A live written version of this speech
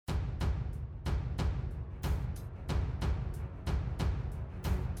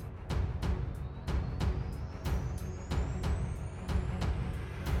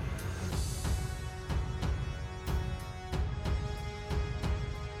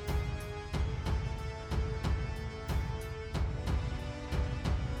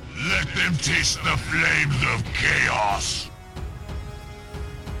them taste the flames of chaos.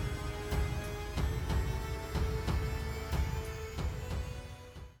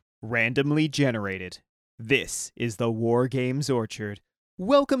 Randomly generated. This is the War Games Orchard.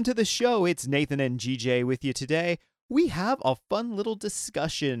 Welcome to the show. It's Nathan and GJ with you today. We have a fun little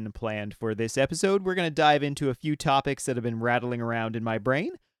discussion planned for this episode. We're going to dive into a few topics that have been rattling around in my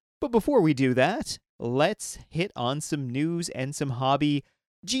brain. But before we do that, let's hit on some news and some hobby.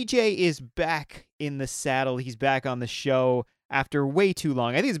 GJ is back in the saddle. He's back on the show after way too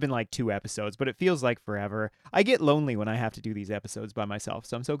long. I think it's been like 2 episodes, but it feels like forever. I get lonely when I have to do these episodes by myself,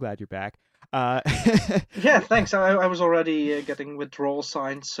 so I'm so glad you're back. Yeah, thanks. I was already getting withdrawal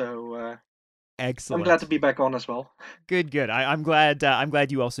signs, so Excellent. I'm glad to be back on as well. Good. I'm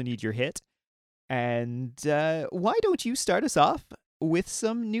glad you also need your hit. And why don't you start us off with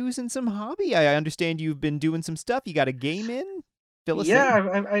some news and some hobby? I understand you've been doing some stuff. You got a game in? Fill us in.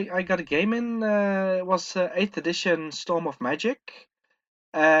 I got a game in. It was 8th edition Storm of Magic.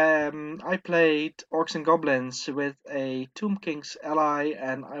 I played Orcs and Goblins with a Tomb King's ally,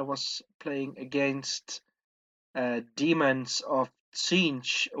 and I was playing against Demons of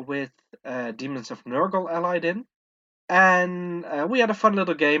Siege with Demons of Nurgle allied in. And we had a fun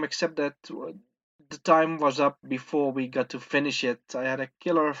little game, except that the time was up before we got to finish it. I had a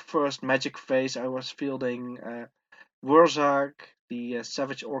killer first magic phase. I was fielding Wurzag, the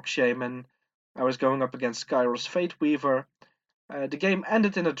Savage Orc Shaman. I was going up against Kairos Fate Weaver. The game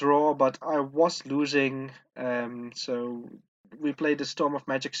ended in a draw, but I was losing. So we played the Storm of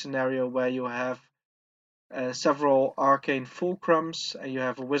Magic scenario where you have several arcane fulcrums, and you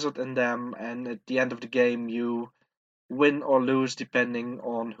have a wizard in them, and at the end of the game you win or lose depending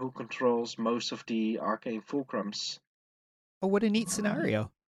on who controls most of the arcane fulcrums. Oh, what a neat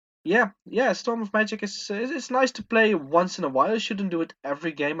scenario. Yeah, Storm of Magic is it's nice to play once in a while. You shouldn't do it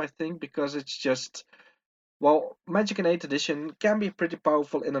every game, I think, because it's just, well, Magic in 8th edition can be pretty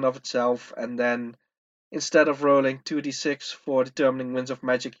powerful in and of itself, and then instead of rolling 2d6 for determining wins of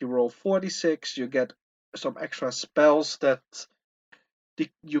Magic, you roll 4d6. You get some extra spells that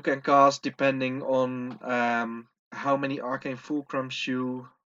you can cast depending on how many arcane fulcrums you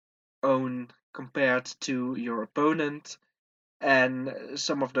own compared to your opponent, and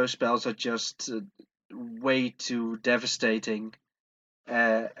some of those spells are just way too devastating.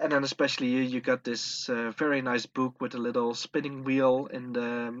 And then especially you got this very nice book with a little spinning wheel in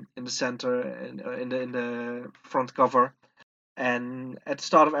the center, in the front cover. And at the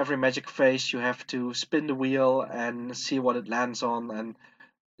start of every magic phase, you have to spin the wheel and see what it lands on. And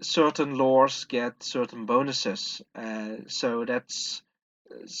certain lores get certain bonuses. So that's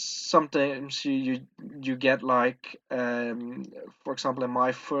sometimes you get like, for example, in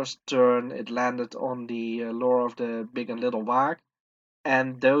my first turn, it landed on the lore of the Big and Little Wag,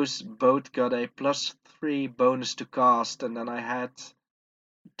 and those both got a +3 bonus to cast, and then I had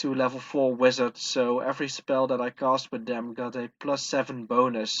 2 level 4 wizards, so every spell that I cast with them got a +7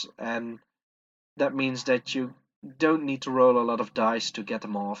 bonus, and that means that you don't need to roll a lot of dice to get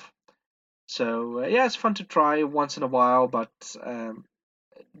them off. So yeah, it's fun to try once in a while, but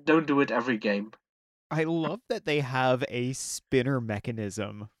don't do it every game. I love that they have a spinner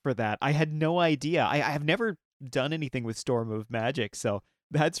mechanism for that. I had no idea. I have never done anything with Storm of Magic, so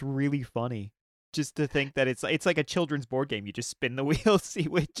that's really funny. Just to think that it's like a children's board game. You just spin the wheel, see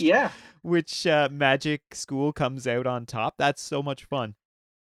which magic school comes out on top. That's so much fun.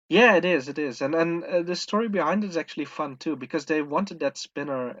 Yeah, it is. And the story behind it is actually fun too, because they wanted that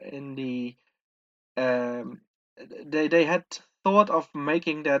spinner in the um, they had thought of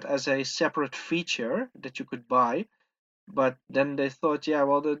making that as a separate feature that you could buy, but then they thought, yeah,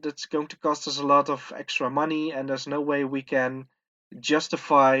 well, that's going to cost us a lot of extra money, and there's no way we can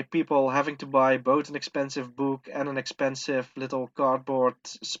justify people having to buy both an expensive book and an expensive little cardboard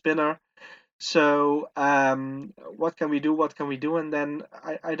spinner. So what can we do? What can we do? And then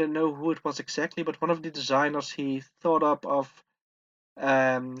I don't know who it was exactly, but one of the designers, he thought up of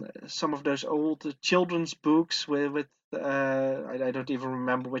some of those old children's books with I don't even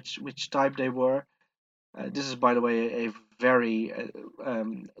remember which type they were. This is, by the way, a very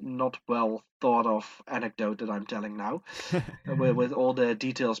not well thought of anecdote that I'm telling now, with all the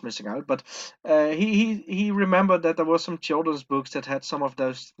details missing out. But he remembered that there were some children's books that had some of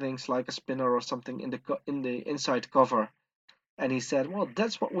those things, like a spinner or something in the inside cover. And he said, well,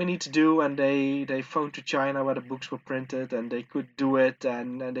 that's what we need to do. And they phoned to China where the books were printed, and they could do it,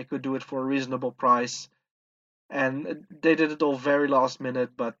 and they could do it for a reasonable price. And they did it all very last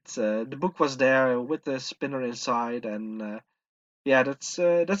minute, but the book was there with the spinner inside, and yeah, that's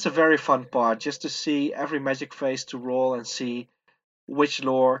a very fun part, just to see every magic phase to roll and see which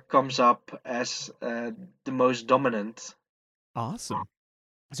lore comes up as the most dominant. Awesome.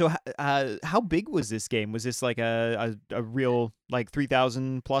 So, how big was this game? Was this like a real like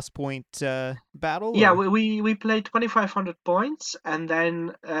 3,000 plus point battle, Yeah, or? we played 2,500 points, and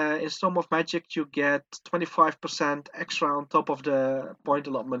then in Storm of Magic you get 25% extra on top of the point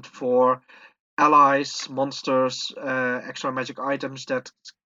allotment for allies, monsters, extra magic items that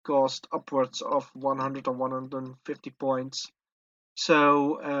cost upwards of 100 or 150 points.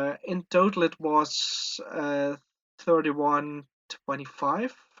 So in total it was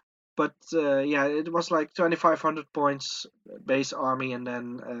 3125. But yeah, it was like 2,500 points base army, and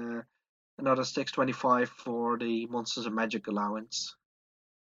then another 625 for the Monsters of Magic allowance.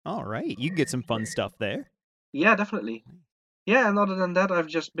 All right, you can get some fun stuff there. Yeah, definitely. Yeah, and other than that, I've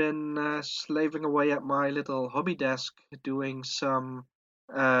just been slaving away at my little hobby desk, doing some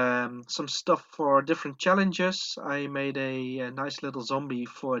stuff for different challenges. I made a nice little zombie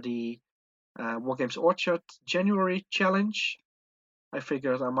for the Wargames Orchard January challenge. I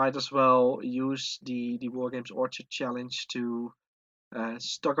figured I might as well use the Wargames Orchard challenge to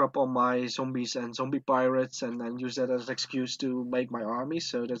stock up on my zombies and zombie pirates, and then use that as an excuse to make my army.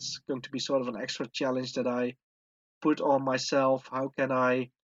 So that's going to be sort of an extra challenge that I put on myself. How can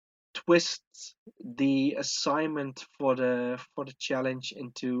I twist the assignment for the challenge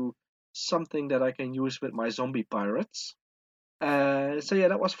into something that I can use with my zombie pirates? So yeah,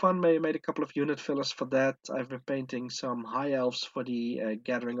 that was fun. Made a couple of unit fillers for that. I've been painting some high elves for the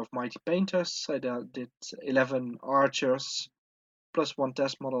Gathering of Mighty Painters. I did 11 archers plus one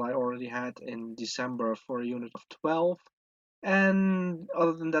test model I already had in December for a unit of 12. And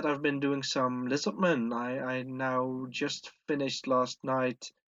other than that, I've been doing some lizardmen. I now just finished last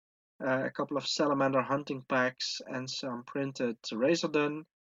night a couple of salamander hunting packs and some printed razordon.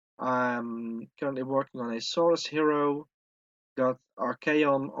 I'm currently working on a Saurus hero. Got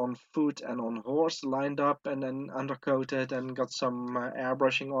Archaon on foot and on horse lined up and then undercoated, and got some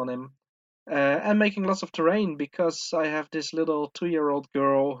airbrushing on him. And making lots of terrain because I have this little 2-year-old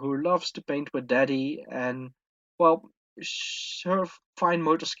girl who loves to paint with daddy, and well, her fine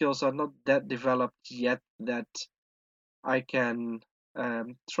motor skills are not that developed yet that I can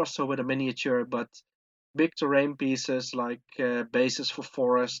trust her with a miniature, but big terrain pieces like bases for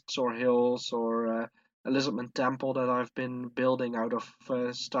forests or hills, or a lizardman temple that I've been building out of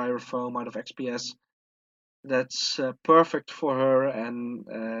styrofoam, out of XPS. That's perfect for her,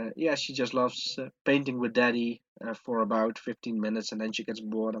 and yeah, she just loves painting with daddy for about 15 minutes, and then she gets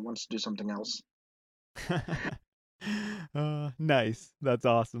bored and wants to do something else. Nice. That's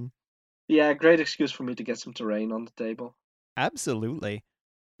awesome. Yeah, great excuse for me to get some terrain on the table. Absolutely.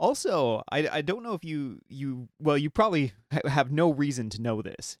 Also, I don't know if you probably have no reason to know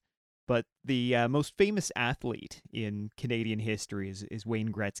this, but the most famous athlete in Canadian history is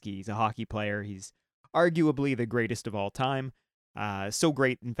Wayne Gretzky. He's a hockey player. He's arguably the greatest of all time. So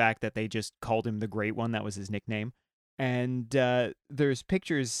great, in fact, that they just called him the Great One. That was his nickname. And there's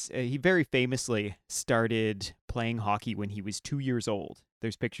pictures. He very famously started playing hockey when he was 2 years old.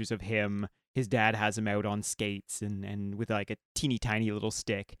 There's pictures of him. His dad has him out on skates and with like a teeny tiny little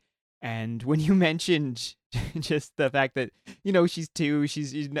stick. And when you mentioned just the fact that she's 2,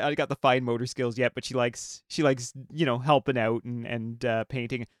 she's not got the fine motor skills yet, but she likes helping out and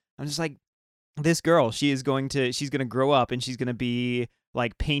painting. I'm just like, this girl, she's gonna grow up and she's gonna be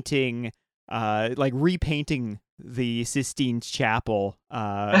like painting, like repainting the Sistine Chapel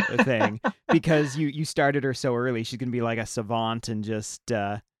thing because you started her so early. She's gonna be like a savant and just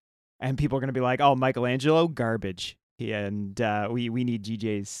and people are gonna be like, oh, Michelangelo, garbage. Yeah, and we need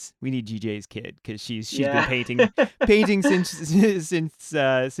GJ's kid because she's Yeah. been painting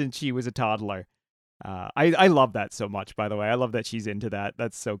since she was a toddler. I love that so much. By the way, I love that she's into that.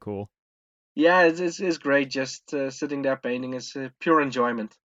 That's so cool. Yeah, it's great. Just sitting there painting is pure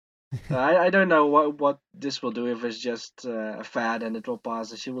enjoyment. I don't know what this will do, if it's just a fad and it will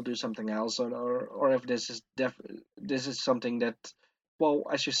pass and she will do something else, or if this is something that, well,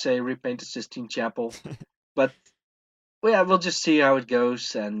 as you say, repaint the Sistine Chapel. But well, yeah, we'll just see how it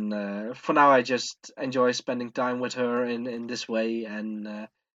goes. And for now, I just enjoy spending time with her in this way, and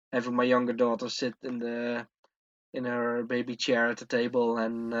having my younger daughter sit in her baby chair at the table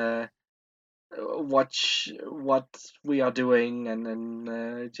and watch what we are doing, and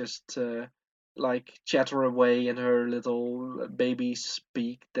then just like chatter away in her little baby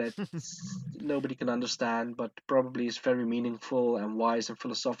speak that nobody can understand, but probably is very meaningful and wise and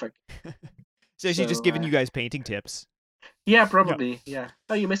philosophic. So she's just So giving you guys painting tips. yeah, Yeah. probably, yeah.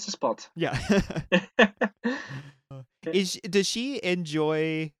 Oh, you missed a spot. Yeah. Does she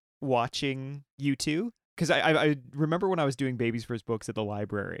enjoy watching you two? because I remember when I was doing Babies First Books at the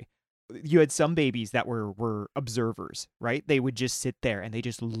library, you had some babies that were observers, right? They would just sit there and they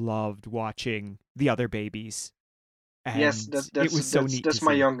just loved watching the other babies, Yes, and it was so neat to that's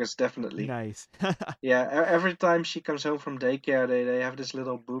my see. youngest, definitely. Nice. Yeah, every time she comes home from daycare, they have this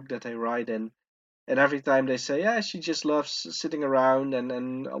little book that they write in. And every time they say, yeah, she just loves sitting around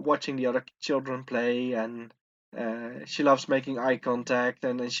and watching the other children play, and she loves making eye contact,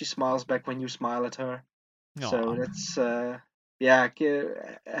 and she smiles back when you smile at her. So Aw. that's, yeah,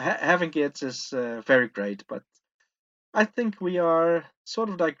 having kids is very great. But I think we are sort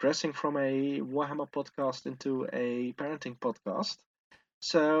of digressing from a Warhammer podcast into a parenting podcast.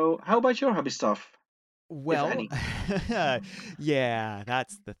 So, how about your hobby stuff, if Well, any? yeah,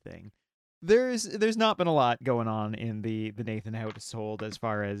 that's the thing. There's not been a lot going on in the Nathan household as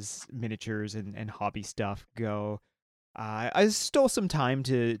far as miniatures and hobby stuff go. I stole some time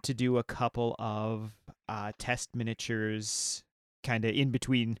to do a couple of test miniatures, kind of in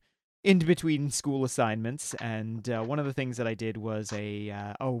between school assignments, and one of the things that I did was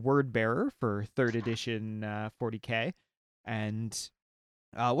a word bearer for third edition 40K, and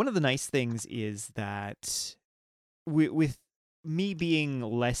one of the nice things is that with me being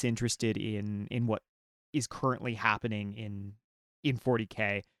less interested in what is currently happening in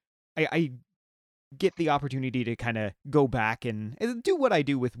 40K, I get the opportunity to kind of go back and do what I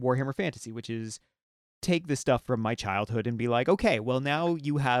do with Warhammer Fantasy, which is take the stuff from my childhood and be like, okay, well, now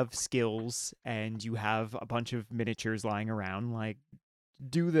you have skills and you have a bunch of miniatures lying around, like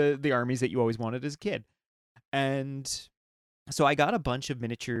do the armies that you always wanted as a kid. And so I got a bunch of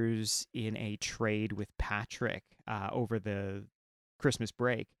miniatures in a trade with Patrick over the Christmas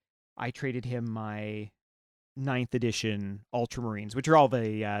break. I traded him my ninth edition Ultramarines, which are all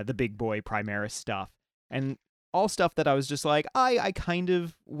the big boy Primaris stuff, and all stuff that I was just like, I kind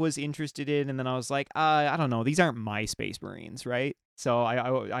of was interested in, and then I was like, I don't know, these aren't my Space Marines, right? So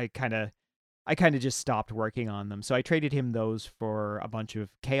I kind of just stopped working on them. So I traded him those for a bunch of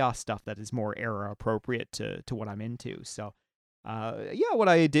Chaos stuff that is more era appropriate to what I'm into. So yeah, what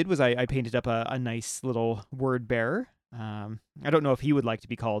I did was I painted up a nice little word bearer. I don't know if he would like to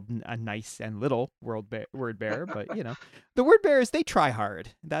be called a nice and little word bearer, but the word bearers, they try hard.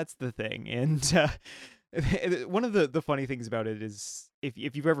 That's the thing. And one of the funny things about it is if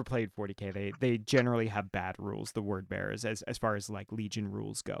you've ever played 40K, they generally have bad rules, the word bearers, as far as like Legion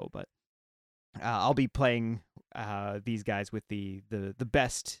rules go. But I'll be playing these guys with the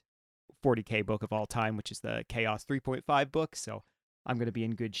best 40K book of all time, which is the Chaos 3.5 book. So I'm going to be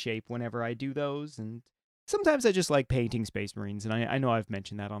in good shape whenever I do those. And sometimes I just like painting Space Marines. And I know I've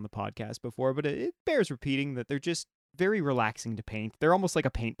mentioned that on the podcast before, but it bears repeating that they're just very relaxing to paint. They're almost like a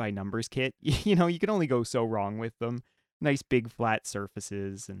paint by numbers kit. You can only go so wrong with them. Nice big flat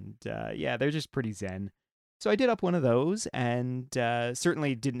surfaces. And yeah, they're just pretty zen. So I did up one of those, and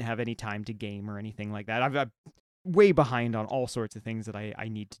certainly didn't have any time to game or anything like that. I'm way behind on all sorts of things that I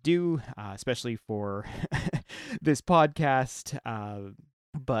need to do, especially for this podcast.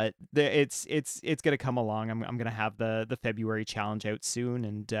 But it's gonna come along. I'm gonna have the February challenge out soon,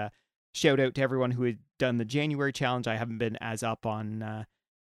 and shout out to everyone who had done the January challenge. I haven't been as up on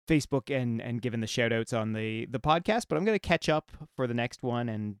Facebook and given the shout outs on the podcast, but I'm going to catch up for the next one,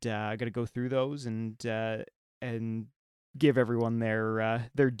 and I'm going to go through those and give everyone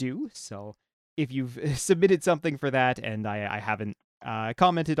their due. So if you've submitted something for that and I haven't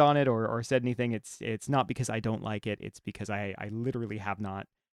commented on it or said anything, it's not because I don't like it. It's because I literally have not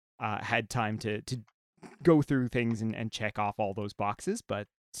had time to go through things and check off all those boxes, but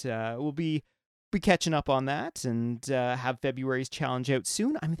we'll be catching up on that and have February's challenge out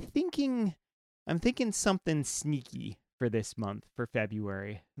soon. I'm thinking something sneaky for this month for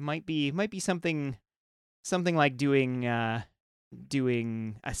February. Might be something like doing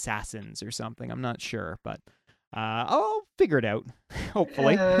assassins or something. I'm not sure, but I'll figure it out.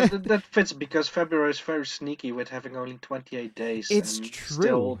 Hopefully. That fits because February is very sneaky with having only 28 days It's and true.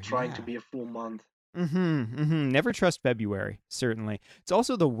 still trying to Yeah. be a full month. Never trust February, certainly. It's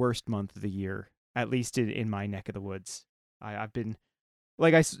also the worst month of the year, at least in my neck of the woods. I've been,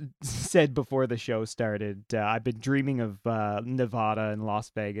 like I said before the show started, I've been dreaming of Nevada and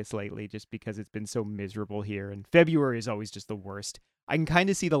Las Vegas lately just because it's been so miserable here. And February is always just the worst. I can kind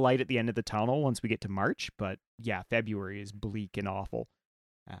of see the light at the end of the tunnel once we get to March, but yeah, February is bleak and awful.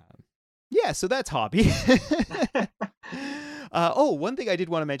 Yeah, so that's hobby. One thing I did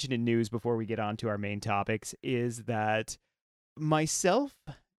want to mention in news before we get on to our main topics is that myself,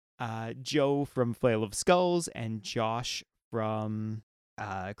 Joe from Flail of Skulls, and Josh from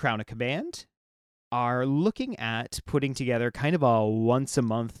Crown of Command are looking at putting together kind of a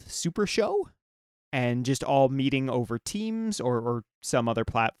once-a-month super show. and just all meeting over Teams or some other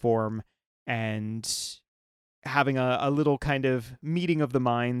platform and having a little kind of meeting of the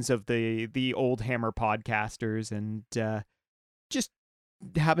minds of the Oldhammer podcasters and just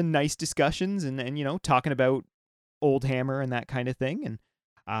having nice discussions and talking about Oldhammer and that kind of thing.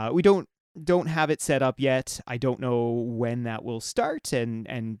 And we don't have it set up yet. I don't know when that will start, and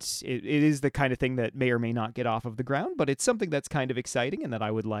it is the kind of thing that may or may not get off of the ground, but it's something that's kind of exciting and that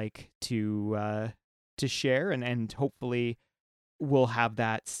I would like to share, and hopefully we'll have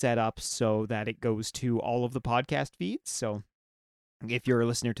that set up so that it goes to all of the podcast feeds. So if you're a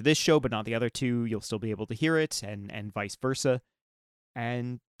listener to this show but not the other two, you'll still be able to hear it, and vice versa.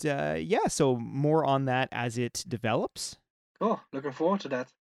 And so more on that as it develops. Oh, looking forward to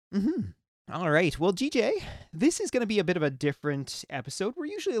that. All right. Well, GJ, this is going to be a bit of a different episode. We're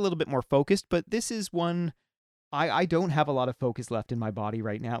usually a little bit more focused, but this is one I don't have a lot of focus left in my body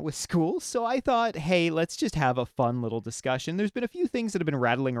right now with school. So I thought, hey, let's just have a fun little discussion. There's been a few things that have been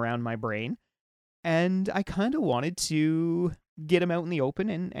rattling around my brain, and I kind of wanted to get them out in the open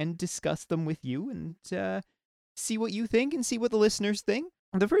and discuss them with you and see what you think and see what the listeners think.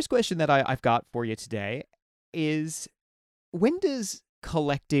 The first question that I've got for you today is, when does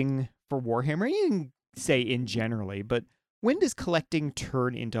collecting for Warhammer, you can say in generally, but when does collecting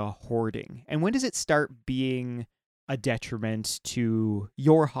turn into hoarding? And when does it start being a detriment to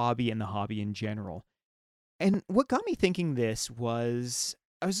your hobby and the hobby in general? And what got me thinking this was,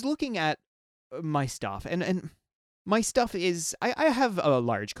 I was looking at my stuff, and my stuff is, I have a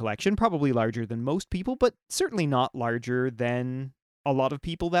large collection, probably larger than most people, but certainly not larger than a lot of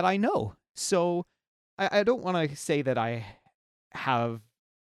people that I know. So I don't want to say that I have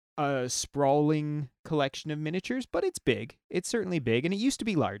a sprawling collection of miniatures, but it's big. It's certainly big, and it used to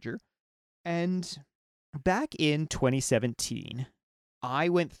be larger. And back in 2017, I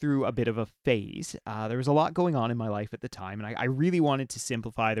went through a bit of a phase. There was a lot going on in my life at the time, and I really wanted to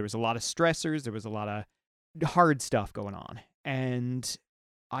simplify. There was a lot of stressors. There was a lot of hard stuff going on. And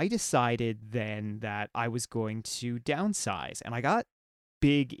I decided then that I was going to downsize, and I got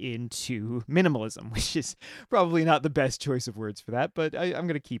big into minimalism, which is probably not the best choice of words for that, but I'm going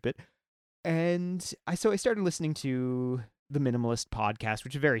to keep it. And I started listening to the Minimalist podcast,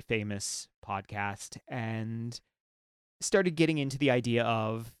 which is a very famous podcast, and started getting into the idea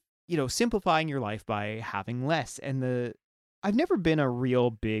of, simplifying your life by having less. And I've never been a real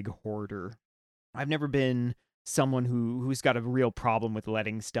big hoarder. I've never been someone who's got a real problem with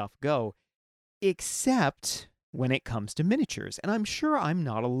letting stuff go, except when it comes to miniatures. And I'm sure I'm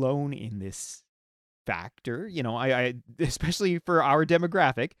not alone in this factor. I especially for our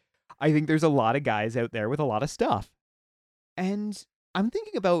demographic, I think there's a lot of guys out there with a lot of stuff. And I'm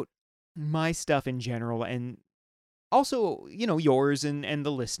thinking about my stuff in general, and also, yours and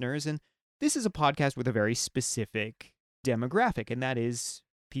the listeners. And this is a podcast with a very specific demographic, and that is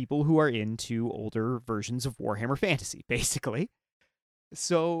people who are into older versions of Warhammer Fantasy, basically.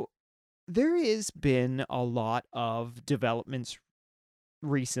 So there has been a lot of developments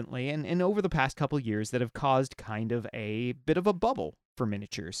recently and over the past couple years that have caused kind of a bit of a bubble for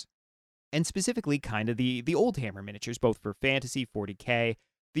miniatures. And specifically kind of the Oldhammer miniatures, both for Fantasy, 40K,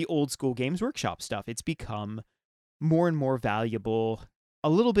 the old school Games Workshop stuff. It's become more and more valuable, a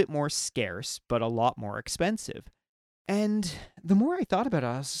little bit more scarce, but a lot more expensive. And the more I thought about it,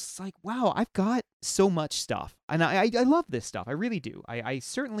 I was just like, wow, I've got so much stuff. And I love this stuff. I really do. I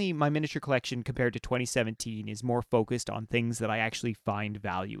certainly, my miniature collection compared to 2017 is more focused on things that I actually find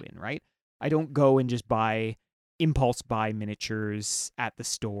value in, right? I don't go and just impulse buy miniatures at the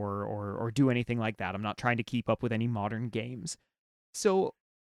store or do anything like that. I'm not trying to keep up with any modern games. So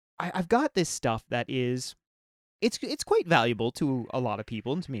I've got this stuff that is, it's quite valuable to a lot of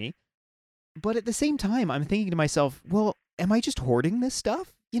people and to me. But at the same time, I'm thinking to myself, well, am I just hoarding this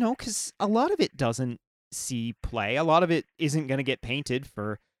stuff? Because a lot of it doesn't see play. A lot of it isn't going to get painted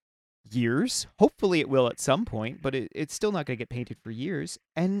for years. Hopefully it will at some point, but it's still not going to get painted for years.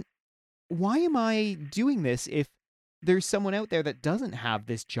 And why am I doing this if there's someone out there that doesn't have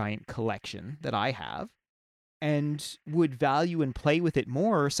this giant collection that I have and would value and play with it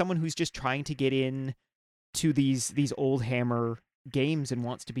more, or someone who's just trying to get in to these Oldhammer games and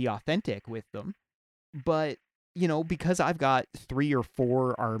wants to be authentic with them? But because I've got 3 or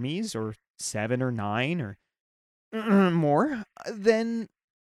 4 armies or 7 or 9 or more, then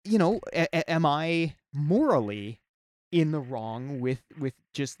am I morally in the wrong with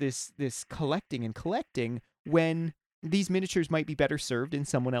just this collecting when these miniatures might be better served in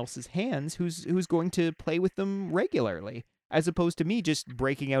someone else's hands who's going to play with them regularly, as opposed to me just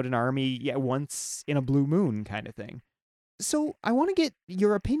breaking out an army once in a blue moon kind of thing? So I want to get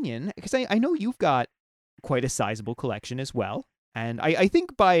your opinion because I know you've got quite a sizable collection as well, and I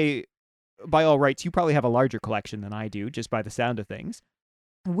think by all rights you probably have a larger collection than I do just by the sound of things.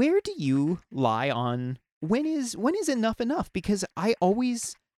 Where do you lie on when is enough? Because I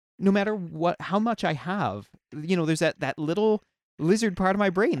always, no matter what how much I have, there's that little lizard part of my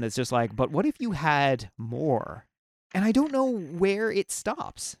brain that's just like, but what if you had more? And I don't know where it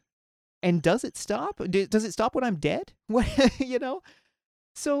stops. And does it stop? Does it stop when I'm dead? What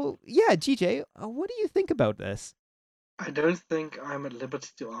So yeah, GJ, what do you think about this? I don't think I'm at liberty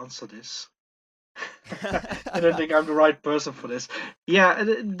to answer this. I don't think I'm the right person for this. Yeah,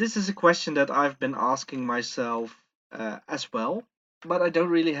 this is a question that I've been asking myself as well, but I don't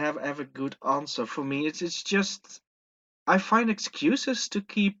really have a good answer. For me, it's just I find excuses to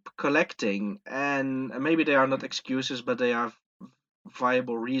keep collecting, and maybe they are not excuses, but they are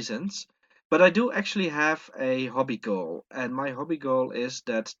viable reasons. But I do actually have a hobby goal, and my hobby goal is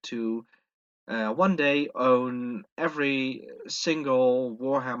that to one day own every single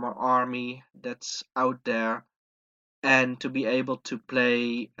Warhammer army that's out there, and to be able to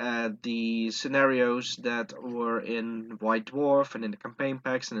play the scenarios that were in White Dwarf and in the campaign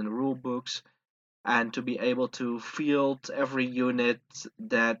packs and in the rule books, and to be able to field every unit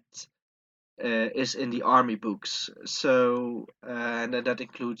that is in the army books. So, and that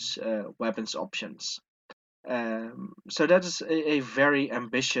includes weapons options. So that is a very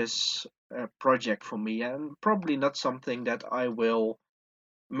ambitious project for me, and probably not something that I will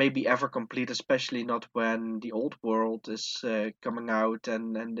maybe ever complete, especially not when the old world is coming out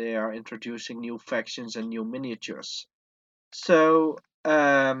and they are introducing new factions and new miniatures. So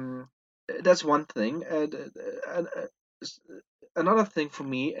that's one thing. S- Another thing for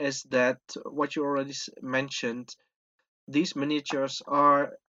me is that what you already mentioned, these miniatures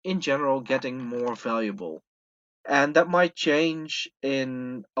are in general getting more valuable, and that might change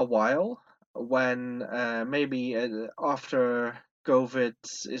in a while when maybe after COVID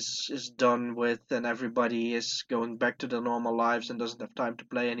is done with and everybody is going back to their normal lives and doesn't have time to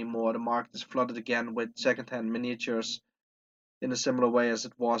play anymore. The market is flooded again with secondhand miniatures in a similar way as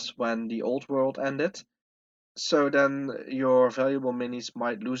it was when the old world ended. So then your valuable minis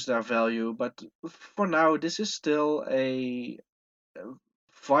might lose their value, but for now, this is still a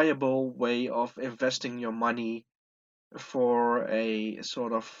viable way of investing your money for a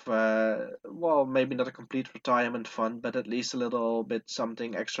sort of, well, maybe not a complete retirement fund, but at least a little bit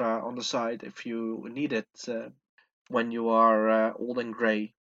something extra on the side if you need it when you are old and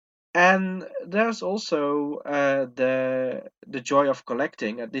gray. And there's also the joy of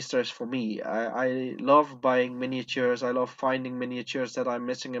collecting. At least there's for me. I love buying miniatures. I love finding miniatures that I'm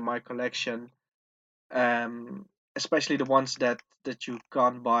missing in my collection. Um, Especially the ones that you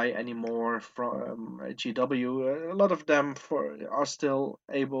can't buy anymore from GW. A lot of them are still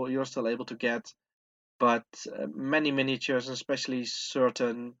able. You're still able to get, but many miniatures, especially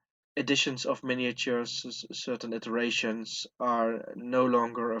certain editions of miniatures, certain iterations, are no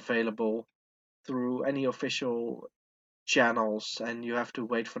longer available through any official channels, and you have to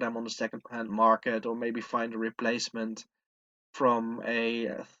wait for them on the second-hand market or maybe find a replacement from a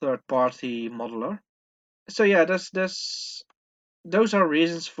third-party modeler. So yeah, there's those are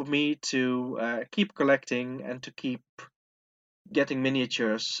reasons for me to keep collecting and to keep getting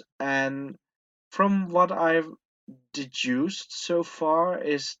miniatures. And from what I've deduced so far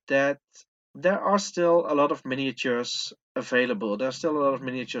is that there are still a lot of miniatures available. There's still a lot of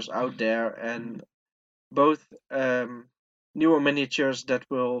miniatures out there, and both newer miniatures that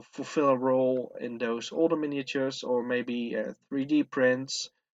will fulfill a role in those older miniatures, or maybe 3D prints.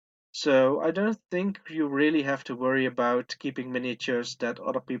 So I don't think you really have to worry about keeping miniatures that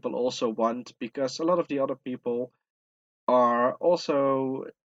other people also want, because a lot of the other people are also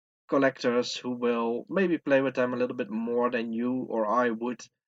collectors who will maybe play with them a little bit more than you or I would,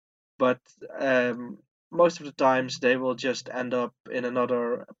 but um, most of the times they will just end up in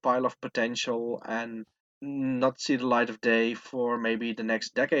another pile of potential and not see the light of day for maybe the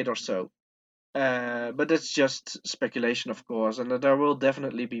next decade or so. But that's just speculation, of course, and there will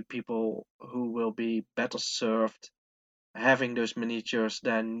definitely be people who will be better served having those miniatures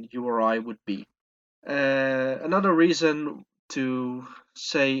than you or I would be. Another reason to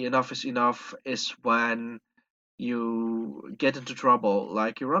say enough is enough is when you get into trouble,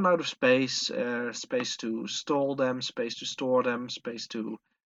 like you run out of space, space to store them, space to store them, space to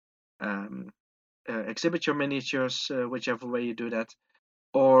um, exhibit your miniatures, whichever way you do that.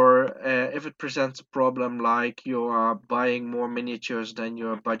 Or if it presents a problem like you are buying more miniatures than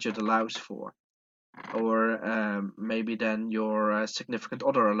your budget allows for, or maybe than your significant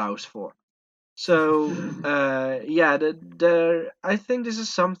other allows for. So yeah, I think this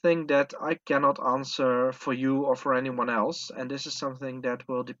is something that I cannot answer for you or for anyone else, and this is something that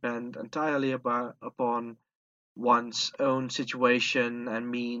will depend entirely upon one's own situation and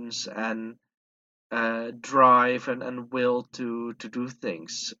means and drive and will to do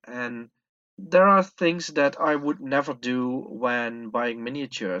things. And there are things that I would never do when buying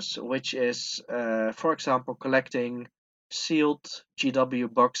miniatures, which is, for example, collecting sealed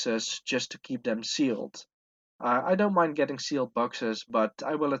GW boxes just to keep them sealed. I don't mind getting sealed boxes, but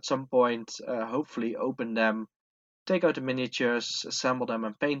I will at some point hopefully open them, take out the miniatures, assemble them,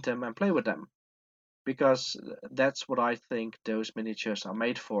 and paint them and play with them, because that's what I think those miniatures are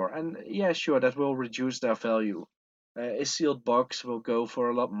made for. And yeah, sure, that will reduce their value. A sealed box will go for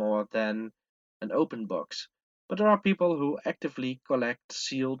a lot more than an open box. But there are people who actively collect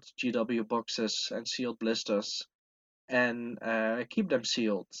sealed GW boxes and sealed blisters and keep them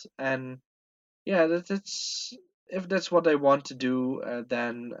sealed. And yeah, that's if that's what they want to do,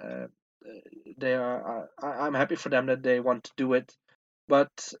 then they are. I'm happy for them that they want to do it.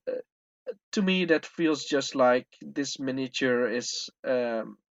 But to me that feels just like this miniature is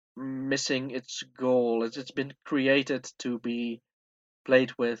missing its goal. It's been created to be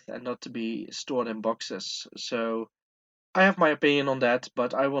played with and not to be stored in boxes. So I have my opinion on that,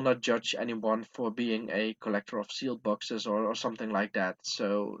 but I will not judge anyone for being a collector of sealed boxes or something like that.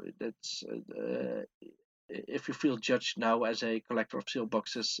 So that's if you feel judged now as a collector of sealed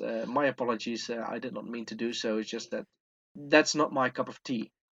boxes, my apologies. I did not mean to do so. It's just that that's not my cup of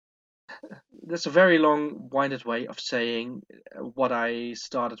tea. That's a very long-winded way of saying what I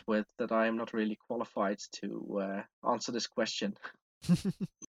started with, that I am not really qualified to answer this question.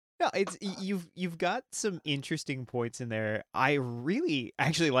 No, it's you've got some interesting points in there. I really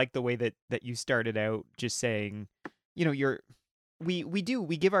actually like the way that you started out just saying, you're we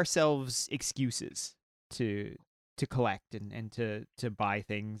give ourselves excuses to collect and to buy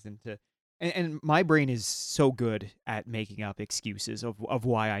things and my brain is so good at making up excuses of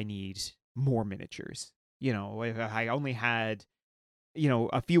why I need more miniatures. If I only had,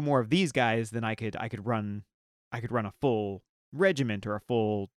 a few more of these guys, then I could run a full regiment or a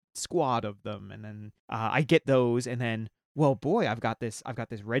full squad of them, and then I get those, and then, well, boy, I've got this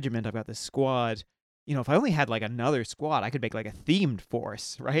regiment, I've got this squad. If I only had like another squad, I could make like a themed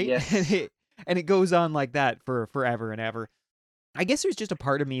force, right? and Yes. it goes on like that for forever and ever. I guess there's just a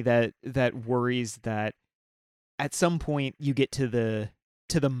part of me that worries that at some point you get to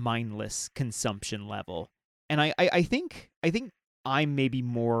the mindless consumption level, and I think I'm maybe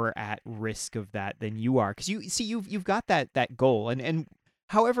more at risk of that than you are, because you see you've got that goal, and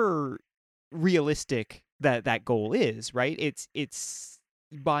however realistic that goal is, right? It's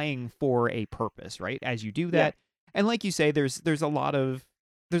buying for a purpose, right? As you do Yeah. that, and like you say, there's a lot of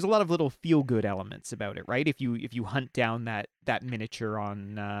little feel good elements about it, right? If you hunt down that miniature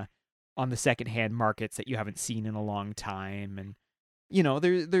on the secondhand markets that you haven't seen in a long time, and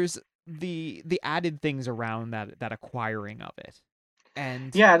there's the added things around that acquiring of it.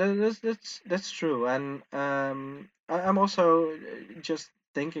 And Yeah, that's true. And I'm also just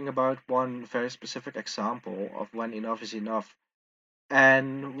thinking about one very specific example of when enough is enough.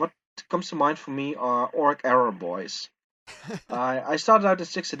 And what comes to mind for me are Orc Error Boys. I started out in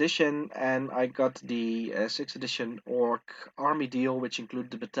 6th edition and I got the 6th edition Orc Army deal, which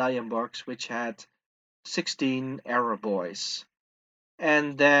included the battalion box, which had 16 Error Boys.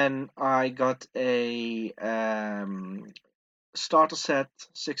 And then I got a starter set,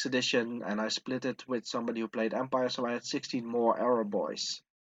 6th edition, and I split it with somebody who played Empire, so I had 16 more Error Boys.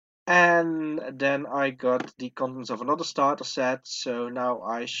 And then I got the contents of another starter set, so now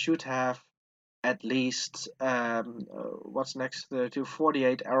I should have at least what's next to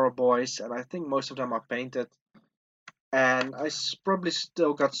 48 Arrow Boys, and I think most of them are painted. And probably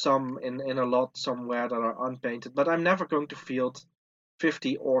still got some in a lot somewhere that are unpainted, but I'm never going to field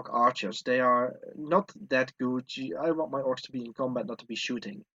 50 Orc Archers. They are not that good. I want my Orcs to be in combat, not to be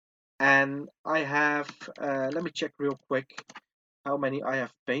shooting. And I have, let me check real quick how many I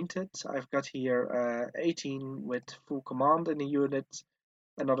have painted. I've got here 18 with full command in the unit,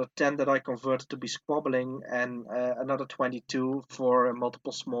 another 10 that I converted to be squabbling, and another 22 for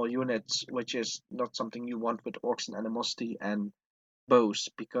multiple small units, which is not something you want with orcs and animosity and bows,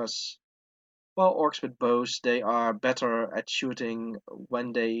 because, well, orcs with bows, they are better at shooting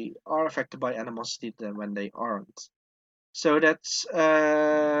when they are affected by animosity than when they aren't. So that's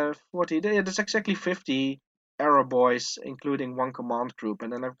 40, that's exactly 50 arrow boys, including one command group,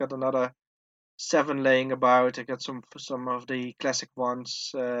 and then I've got another 7 laying about. I got some of the classic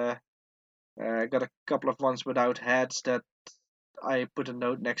ones. Got a couple of ones without heads that I put a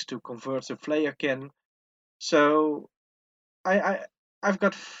note next to convert to Flayerkin. So I, I I've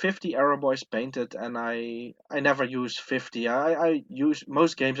got 50 arrow boys painted, and I never use 50. I use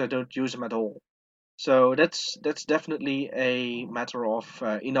most games I don't use them at all. So that's definitely a matter of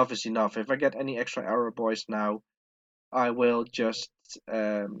enough is enough. If I get any extra arrow boys now, I will just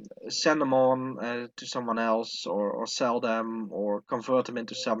send them on to someone else, or sell them, or convert them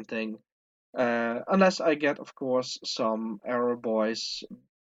into something. Unless I get, of course, some arrow boys,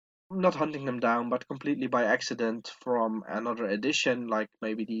 not hunting them down, but completely by accident from another edition, like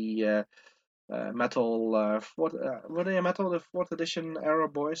maybe the metal. What were they a metal? The fourth edition arrow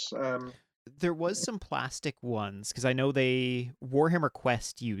boys. There was some plastic ones because I know Warhammer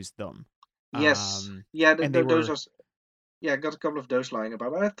Quest used them, Yes, yeah, and they those were are. Yeah, I got a couple of those lying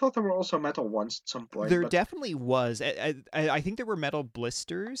about. But I thought there were also metal ones at some point. there But definitely was. I think there were metal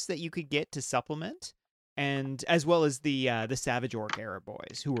blisters that you could get to supplement, and as well as the Savage Orc Arrow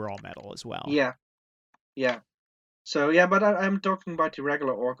Boys, who were all metal as well. yeah, yeah. So yeah, but I'm talking about the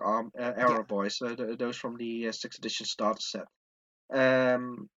regular orc Yeah, arrow boys, those from the sixth edition starter set.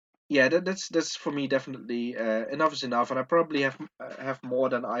 Um, yeah, that's for me definitely enough is enough, and I probably have more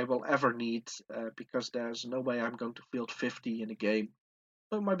than I will ever need because there's no way I'm going to field 50 in a game.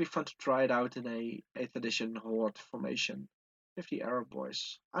 So it might be fun to try it out in a 8th edition horde formation. 50 arrow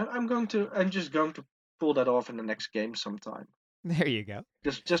boys. I'm just going to pull that off in the next game sometime. there you go.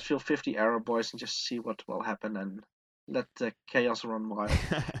 Just field 50 arrow boys and just see what will happen, and let the chaos run wild.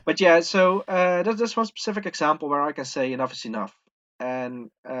 But yeah, so that's one specific example where I can say enough is enough. And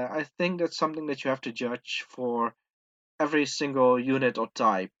I think that's something that you have to judge for every single unit or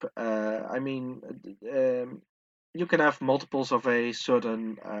type. I mean, you can have multiples of a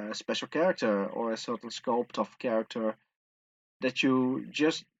certain special character, or a certain sculpt of character that you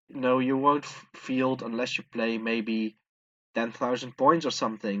just know you won't field unless you play maybe 10,000 points or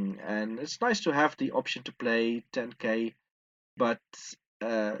something. And it's nice to have the option to play 10k, but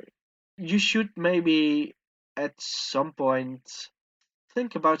uh, you should maybe at some point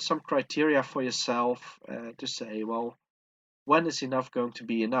think about some criteria for yourself to say, well, when is enough going to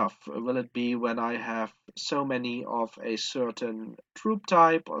be enough? Will it be when I have so many of a certain troop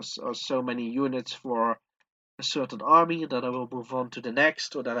type, or so many units for a certain army that I will move on to the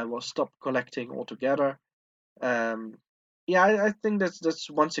next, or that I will stop collecting altogether? Um, yeah, I think that's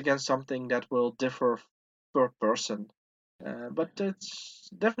once again something that will differ per person. But it's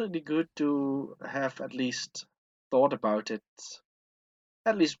definitely good to have at least thought about it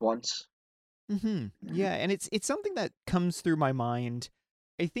at least once. Yeah, and it's something that comes through my mind.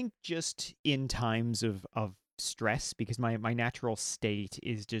 I think just in times of stress, because my natural state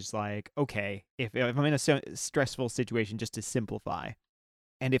is just like, okay, if I'm in a stressful situation, just to simplify,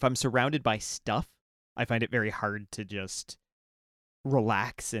 and if I'm surrounded by stuff, I find it very hard to just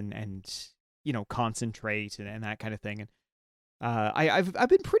relax and concentrate and that kind of thing. And I've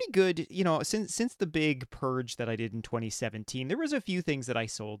been pretty good, since the big purge that I did in 2017. There was a few things that I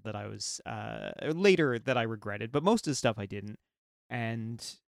sold that I was later that I regretted, but most of the stuff I didn't. And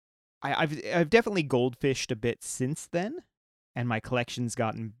I've definitely goldfished a bit since then, and my collection's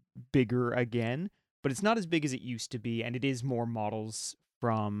gotten bigger again, but it's not as big as it used to be, and it is more models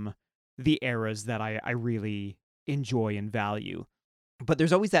from the eras that I really enjoy and value. But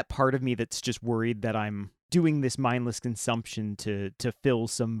there's always that part of me that's just worried that I'm doing this mindless consumption to fill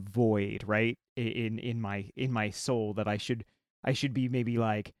some void, right? In my soul, that I should be maybe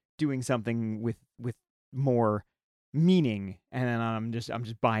like doing something with more meaning, and then I'm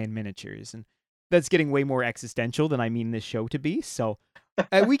just buying miniatures, and that's getting way more existential than I mean this show to be. So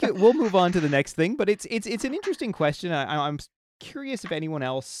we'll move on to the next thing, but it's an interesting question. I'm curious if anyone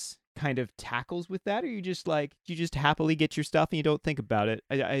else kind of tackles with that, or you just like you just happily get your stuff and you don't think about it.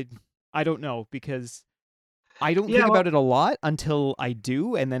 I don't know, because I don't Yeah, think about well, it a lot until I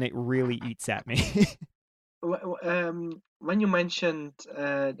do, and then it really eats at me. when you mentioned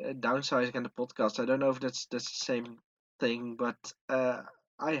downsizing in the podcast, I don't know if that's the same thing, but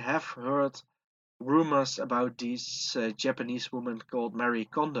I have heard rumors about this Japanese woman called Marie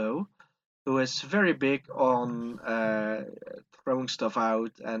Kondo, who is very big on throwing stuff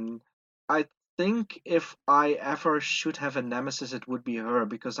out. And I think if I ever should have a nemesis, it would be her,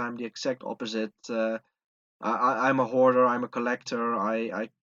 because I'm the exact opposite. I'm a hoarder. I'm a collector.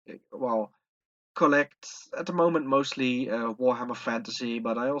 Well, collect at the moment mostly Warhammer Fantasy,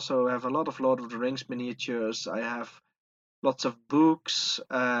 but I also have a lot of Lord of the Rings miniatures. I have lots of books,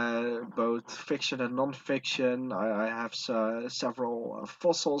 both fiction and non-fiction. I have several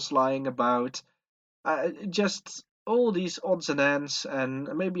fossils lying about. Just all these odds and ends, and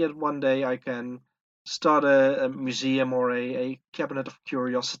maybe at one day I can start a museum or a cabinet of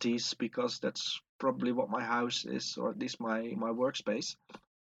curiosities, because that's probably what my house is, or at least my workspace.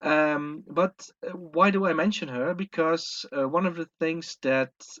 But why do I mention her? Because one of the things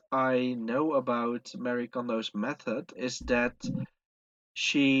that I know about Marie Kondo's method is that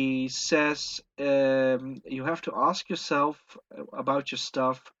she says you have to ask yourself about your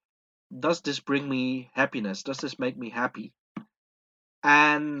stuff. Does this bring me happiness? Does this make me happy?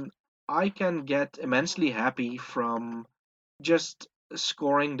 And I can get immensely happy from just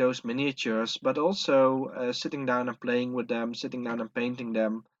scoring those miniatures, but also sitting down and playing with them, sitting down and painting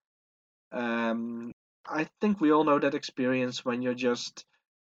them. Um, I think we all know that experience when you're just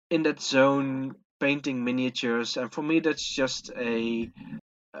in that zone painting miniatures, and for me, that's just a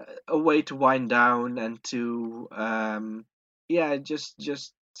way to wind down and to yeah, just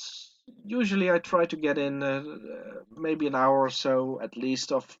usually I try to get in maybe an hour or so at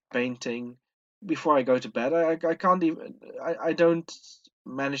least of painting before I go to bed. I can't even I don't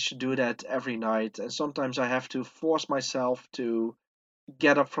manage to do that every night, and sometimes I have to force myself to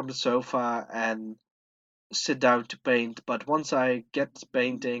get up from the sofa and sit down to paint. But once I get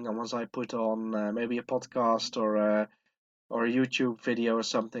painting, and once I put on maybe a podcast or a YouTube video or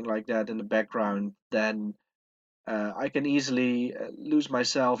something like that in the background, then I can easily lose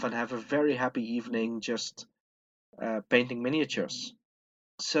myself and have a very happy evening just painting miniatures.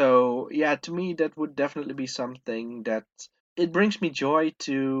 So yeah, to me that would definitely be something that it brings me joy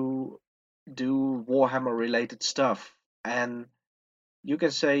to do Warhammer related stuff. And you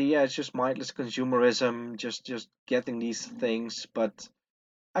can say, yeah, it's just mindless consumerism, just getting these things, but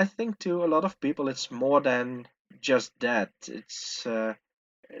I think to a lot of people it's more than just that. It's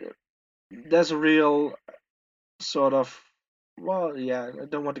there's a real sort of, well, yeah, I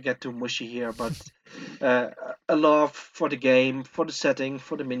don't want to get too mushy here, but uh, a love for the game, for the setting,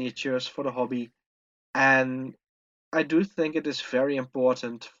 for the miniatures, for the hobby. And I do think it is very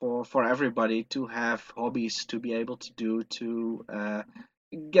important for everybody to have hobbies to be able to do, to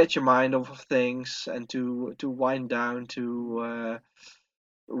get your mind off of things, and to wind down, to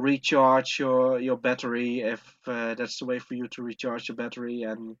recharge your battery, if that's the way for you to recharge your battery.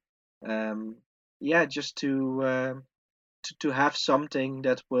 And um, yeah, just to have something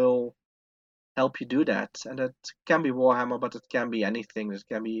that will help you do that. And that can be Warhammer, but it can be anything. It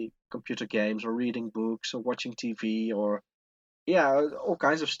can be computer games, or reading books, or watching TV, or yeah, all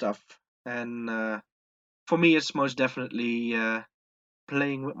kinds of stuff. And for me, it's most definitely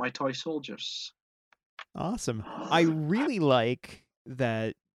playing with my toy soldiers. Awesome. I really like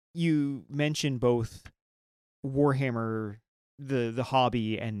that you mentioned both Warhammer, the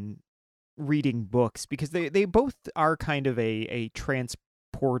hobby, and reading books, because they both are kind of a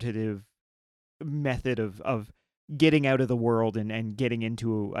transportative method of getting out of the world and getting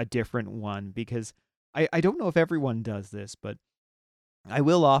into a different one. Because I don't know if everyone does this, but I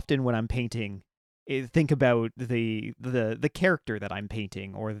will often, when I'm painting, think about the character that I'm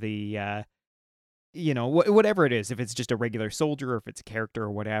painting, or the whatever it is, if it's just a regular soldier or if it's a character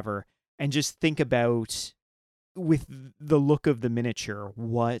or whatever, and just think about, with the look of the miniature,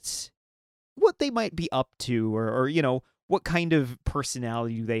 what they might be up to, or what kind of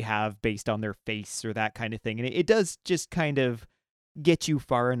personality do they have based on their face, or that kind of thing. And it does just kind of get you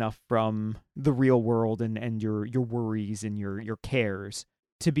far enough from the real world and your worries and your cares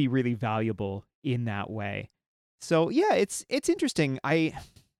to be really valuable in that way. So yeah, it's interesting. I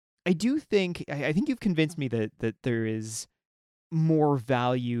do think, I think you've convinced me that there is more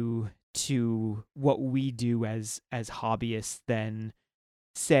value to what we do as hobbyists than,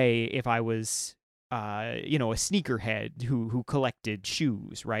 say, if I was a sneakerhead who collected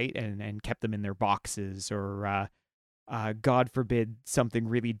shoes, right? And kept them in their boxes, or God forbid, something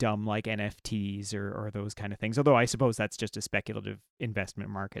really dumb like NFTs, or those kind of things. Although I suppose that's just a speculative investment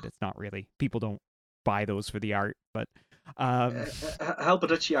market. It's not really, people don't buy those for the art. But Help a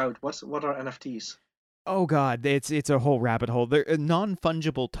Dutchie out. What are NFTs? oh god, it's a whole rabbit hole. They're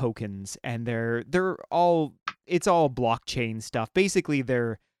non-fungible tokens, and they're all, it's all blockchain stuff. Basically,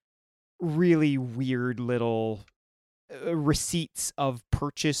 they're really weird little receipts of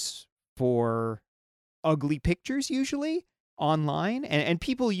purchase for ugly pictures, usually online, and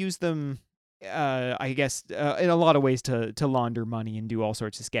people use them, I guess, in a lot of ways to launder money and do all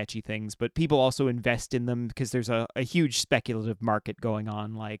sorts of sketchy things. But people also invest in them because there's a huge speculative market going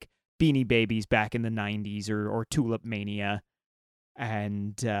on, like Beanie Babies back in the 90s, or Tulip Mania.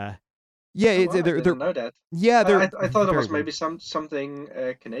 And yeah, Oh, wow, I they're didn't know that. yeah, they're I thought it very was weird. maybe something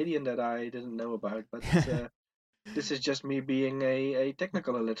Canadian that I didn't know about, but This is just me being a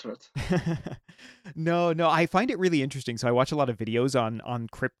technical illiterate. No, no, I find it really interesting. So I watch a lot of videos on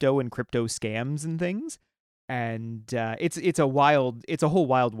crypto and crypto scams and things, and it's a whole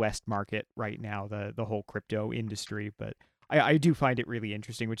wild west market right now, the whole crypto industry. But I do find it really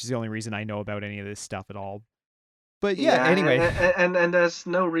interesting, which is the only reason I know about any of this stuff at all. But yeah, Yeah, anyway. and there's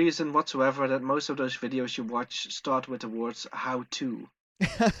no reason whatsoever that most of those videos you watch start with the words "how to"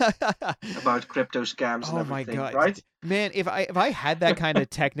 about crypto scams and Oh my everything, god, right? man! If I had that kind of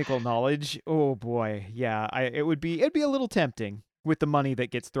technical knowledge, oh boy, yeah, it'd be a little tempting with the money that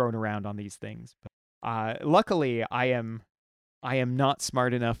gets thrown around on these things. But luckily, I am not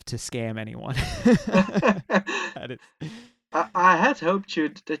smart enough to scam anyone. That is, I had hoped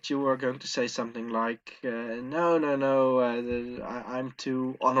that you were going to say something like, "No, no, no, I'm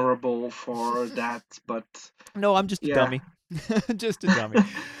too honorable for that." But no, I'm just a yeah, dummy. Just a dummy.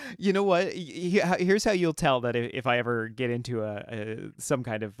 You know what? Here's how you'll tell that if I ever get into some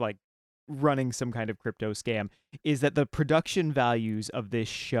kind of like running some kind of crypto scam is that the production values of this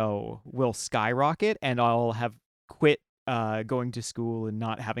show will skyrocket, and I'll have quit going to school and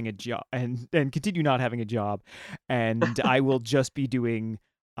not having a job, and continue not having a job, and I will just be doing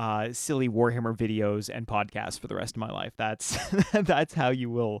silly Warhammer videos and podcasts for the rest of my life. That's that's how you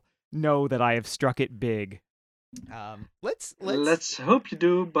will know that I have struck it big. Let's let's hope you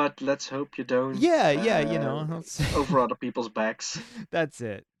do, but let's hope you don't yeah, over other people's backs. that's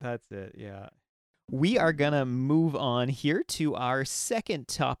it. That's it. Yeah. We are going to move on here to our second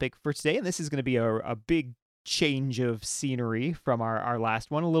topic for today. And this is going to be a big change of scenery from our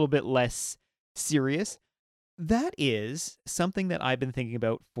last one, a little bit less serious. That is something that I've been thinking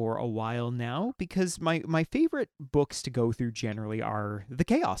about for a while now because my favorite books to go through generally are the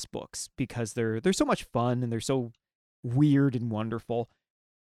Chaos books because they're so much fun and they're so weird and wonderful.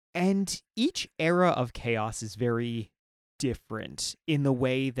 And each era of Chaos is very different in the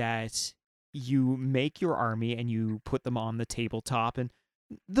way that you make your army and you put them on the tabletop, and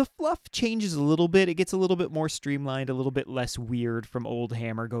the fluff changes a little bit. It gets a little bit more streamlined, a little bit less weird from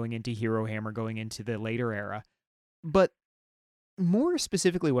Oldhammer going into Hero Hammer going into the later era. But more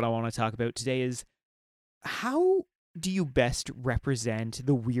specifically, what I want to talk about today is how do you best represent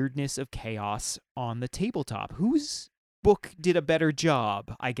the weirdness of Chaos on the tabletop? Whose book did a better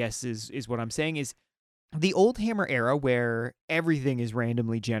job, I guess is what I'm saying. Is the Oldhammer era where everything is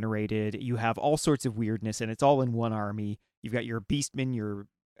randomly generated, you have all sorts of weirdness, and it's all in one army. You've got your beastmen, your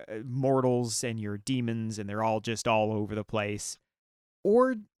mortals, and your demons, and they're all just all over the place.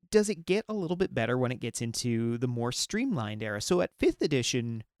 Or does it get a little bit better when it gets into the more streamlined era? So at 5th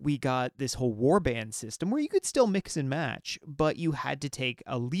edition, we got this whole warband system where you could still mix and match, but you had to take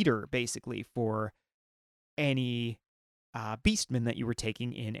a leader basically for any beastmen that you were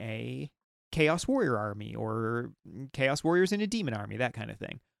taking in a Chaos Warrior army or Chaos Warriors in a demon army, that kind of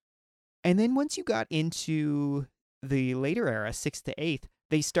thing. And then once you got into the later era, 6th to 8th,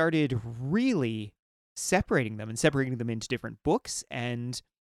 they started really separating them and separating them into different books, and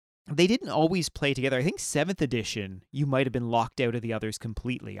they didn't always play together. I think 7th edition, you might have been locked out of the others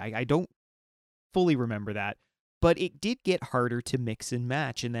completely. I don't fully remember that, but it did get harder to mix and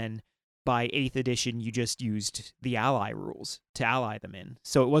match. And then by 8th edition, you just used the ally rules to ally them in.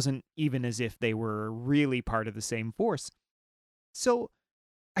 So it wasn't even as if they were really part of the same force. So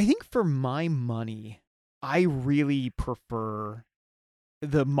I think for my money, I really prefer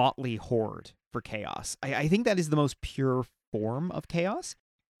the motley horde for chaos. I think that is the most pure form of chaos.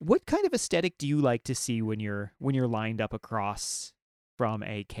 What kind of aesthetic do you like to see when you're lined up across from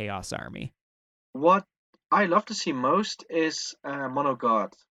a chaos army? What I love to see most is Mono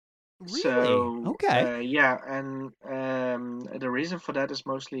God. Really? So Okay. yeah, and the reason for that is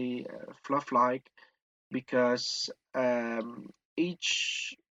mostly fluff-like because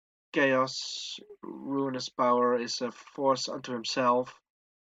each chaos ruinous power is a force unto himself,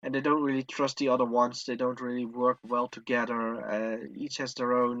 and they don't really trust the other ones. They don't really work well together. Each has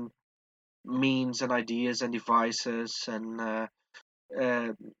their own means and ideas and devices, and uh,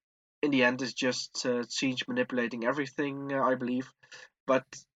 in the end, it's just Siege manipulating everything, I believe. But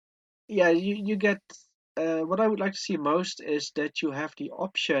yeah, you get what I would like to see most is that you have the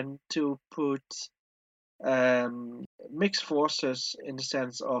option to put mixed forces in the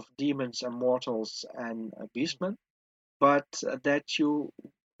sense of demons and mortals and beastmen, but that you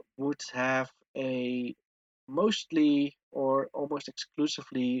would have a mostly or almost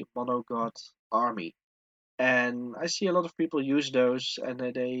exclusively mono god army. And I see a lot of people use those, and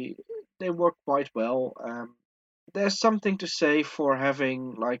they work quite well. There's something to say for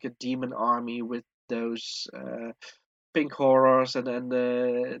having like a demon army with those pink horrors and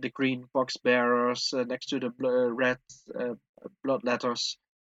the green box bearers next to the red uh, blood letters.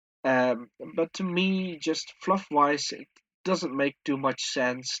 But to me, just fluff wise, it doesn't make too much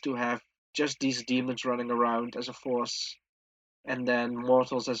sense to have just these demons running around as a force and then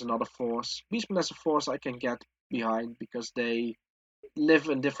mortals as another force. Beastmen as a force I can get behind because they live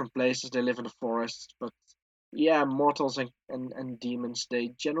in different places, they live in the forests, but yeah, mortals and demons,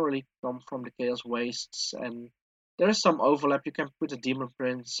 they generally come from the Chaos Wastes, and there is some overlap. You can put a Demon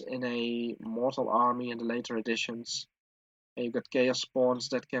Prince in a mortal army in the later editions, and you got Chaos Spawns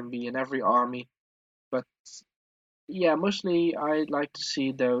that can be in every army, but yeah, mostly I like to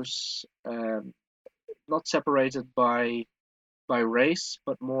see those not separated by race,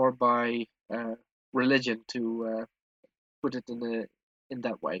 but more by religion to put it in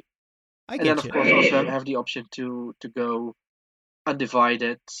that way. I And then get of you. course also have the option to go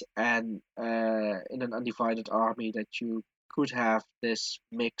undivided, and in an undivided army that you could have this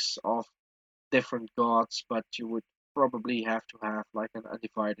mix of different gods, but you would probably have to have like an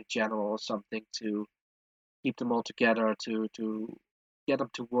undivided general or something to keep them all together, to get them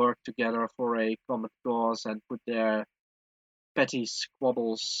to work together for a common cause and put their petty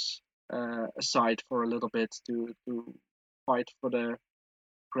squabbles aside for a little bit to fight for the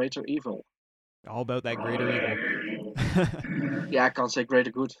greater evil. All about that greater evil. Yeah, I can't say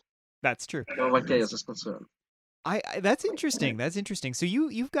greater good That's true. when That's chaos true. is concerned. I that's interesting. That's interesting. So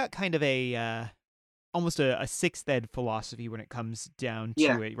you've got kind of a almost a sixth ed philosophy when it comes down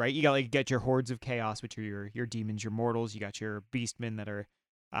Yeah, to it, right? You got like get your hordes of chaos, which are your demons, your mortals. You got your beastmen that are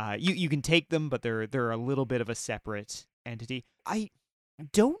you can take them, but they're a little bit of a separate entity. I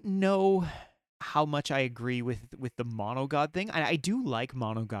don't know how much I agree with the monogod thing. I do like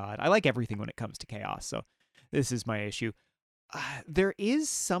monogod. I like everything when it comes to chaos. So this is my issue. There is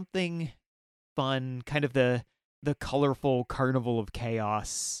something fun, kind of the colorful carnival of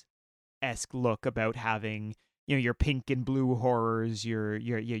chaos esque look about having your pink and blue horrors, your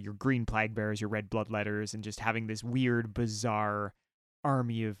green plague bearers, your red bloodletters, and just having this weird, bizarre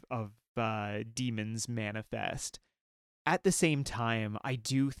army of demons manifest. At the same time, I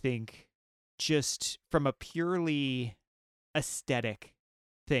do think just from a purely aesthetic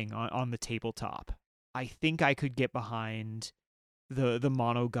thing on the tabletop, I think I could get behind the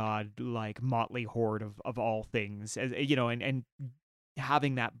monogod like motley horde of all things, as and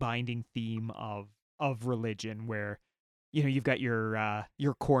having that binding theme of religion where you've got your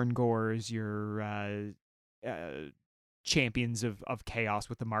corn gores, your champions of chaos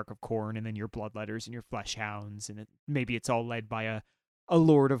with the mark of corn, and then your bloodletters and your flesh hounds, and maybe it's all led by a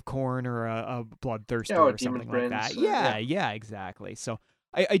lord of corn or a yeah, bloodthirster or or demon something like that. prince. Yeah, Yeah, yeah, exactly. So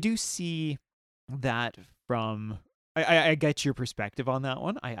I do see that from I get your perspective on that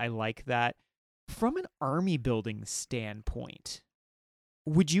one. I like that. From an army building standpoint,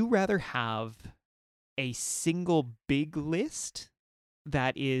 would you rather have a single big list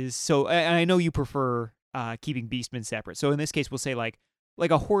that is so? And I know you prefer keeping beastmen separate. So in this case, we'll say like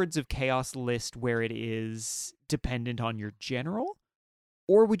a hordes of chaos list where it is dependent on your general,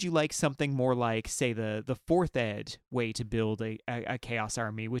 or would you like something more like, say, the fourth ed way to build a chaos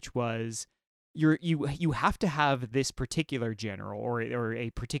army, which was you have to have this particular general or a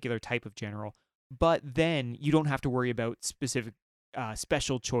particular type of general, but then you don't have to worry about specific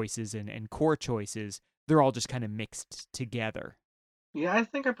special choices and core choices. They're all just kind of mixed together. yeah. I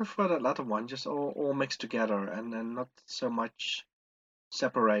think I prefer that latter one, just all mixed together and not so much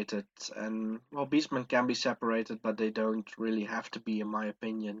separated. And well, beastmen can be separated, but they don't really have to be, in my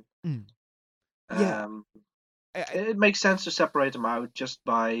opinion. Mm. Yeah, Um, I, it makes sense to separate them out just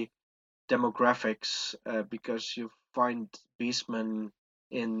by demographics, because you find beastmen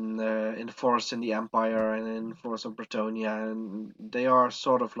in the forests in the Empire and in the forests of Bretonia, and they are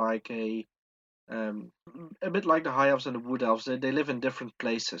sort of like um, a bit like the High Elves and the Wood Elves. They live in different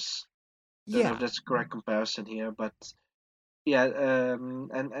places. Don't know if yeah. that's a correct comparison here, but yeah,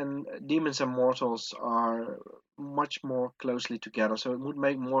 and demons and mortals are much more closely together. So it would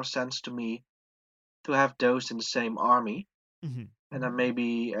make more sense to me to have those in the same army, Mm-hmm. and then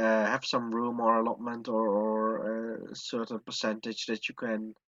maybe have some room or allotment or a certain percentage that you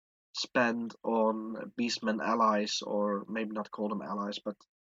can spend on beastmen allies, or maybe not call them allies, but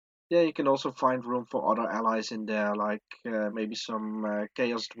yeah, you can also find room for other allies in there, like maybe some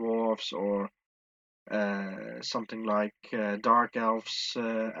chaos dwarves or something like dark elves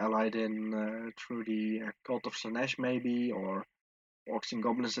allied in through the cult of Slanesh, maybe, or orcs and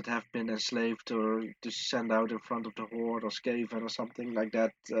goblins that have been enslaved or to send out in front of the horde or Skaven or something like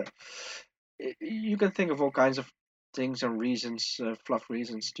that. You can think of all kinds of things and reasons, fluff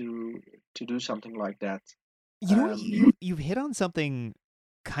reasons to do something like that. You know what? You've hit on something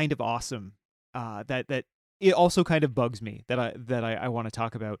kind of awesome. That it also kind of bugs me that I want to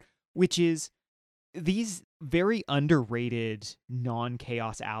talk about, which is these very underrated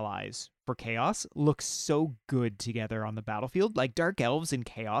non-chaos allies for chaos look so good together on the battlefield. Like dark elves and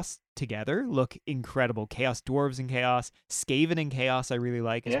chaos together look incredible. Chaos dwarves and chaos, Skaven and chaos I really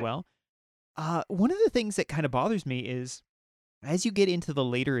like as Yeah. well. One of the things that kind of bothers me is as you get into the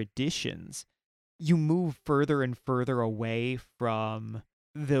later editions, you move further and further away from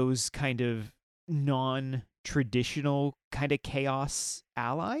those kind of non-traditional kind of chaos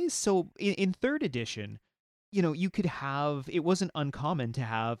allies. So in third edition, you could have, it wasn't uncommon to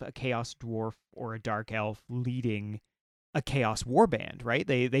have a chaos dwarf or a dark elf leading a chaos warband, right?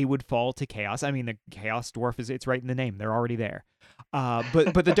 They would fall to chaos. I mean, the chaos dwarf it's right in the name. They're already there.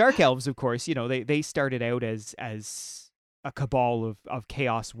 But the dark elves, of course, they started out as a cabal of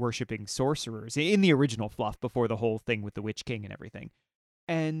chaos worshipping sorcerers in the original fluff before the whole thing with the Witch King and everything.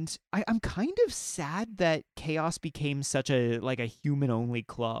 And I'm kind of sad that chaos became such a human only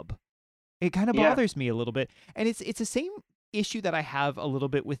club. It kind of Yeah. bothers me a little bit. And it's the same issue that I have a little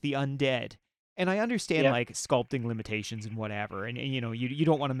bit with the undead. And I understand Yeah. like sculpting limitations and whatever. And you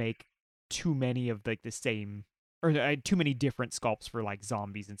don't want to make too many of like the same or too many different sculpts for like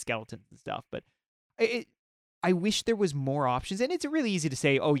zombies and skeletons and stuff. But I wish there was more options. And it's really easy to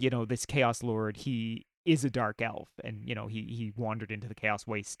say, oh, this Chaos Lord, he is a dark elf, and he wandered into the Chaos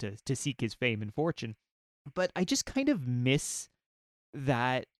Waste to seek his fame and fortune. But I just kind of miss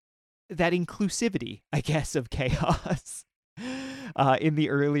that inclusivity, I guess, of chaos in the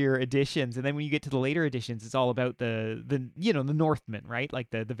earlier editions. And then when you get to the later editions, it's all about the Northmen, right?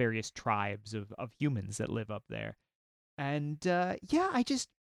 Like the various tribes of humans that live up there. And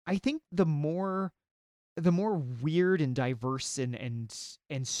I think the more weird and diverse and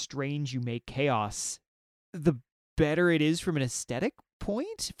strange you make chaos, the better it is from an aesthetic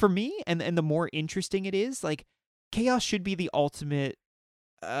point for me, and the more interesting it is. Like chaos should be the ultimate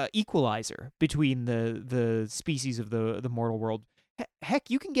equalizer between the species of the mortal world. Heck,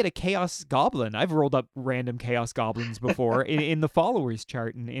 you can get a chaos goblin. I've rolled up random chaos goblins before in the followers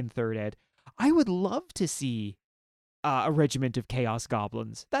chart in third ed. I would love to see a regiment of chaos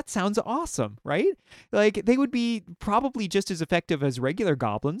goblins. That sounds awesome, right? Like they would be probably just as effective as regular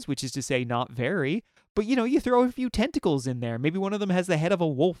goblins, which is to say not very, but you throw a few tentacles in there. Maybe one of them has the head of a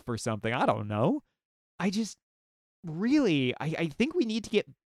wolf or something. I don't know. I just really I think we need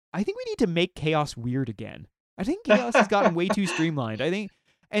to make chaos weird again. I think chaos has gotten way too streamlined. I think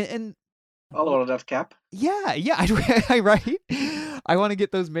and I'll order that cap. yeah, right. I want to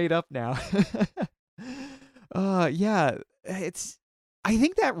get those made up now. Yeah, it's. I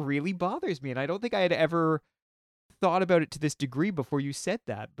think that really bothers me, and I don't think I had ever thought about it to this degree before you said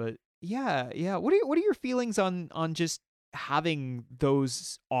that. But yeah. What are your feelings on just having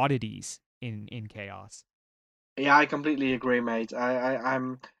those oddities in chaos? Yeah, I completely agree, mate.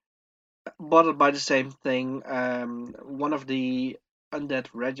 I'm bothered by the same thing. One of the undead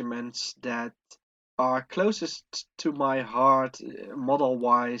regiments that are closest to my heart,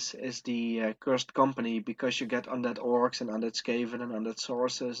 model-wise, is the Cursed Company, because you get undead orcs and undead skaven and undead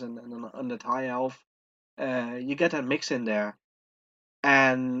sorcerers and an undead high elf. You get that mix in there.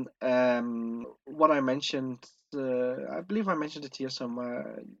 And what I mentioned, I believe I mentioned it here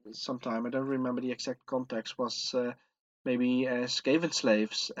sometime. I don't remember the exact context. Was maybe Skaven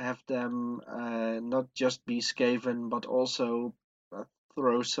slaves, have them not just be Skaven, but also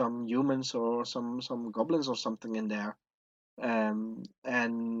throw some humans or some goblins or something in there. And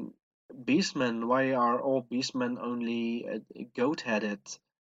beastmen, why are all beastmen only goat-headed?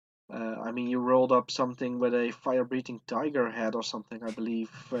 I mean, you rolled up something with a fire-breathing tiger head or something, I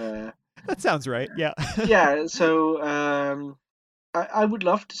believe. That sounds right. Yeah. Yeah, so I would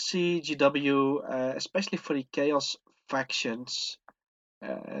love to see GW, especially for the Chaos factions,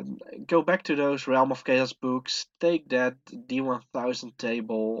 go back to those Realm of Chaos books, take that D1000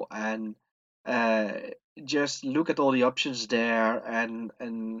 table, and uh, just look at all the options there,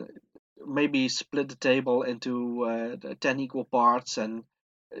 and maybe split the table into 10 equal parts, and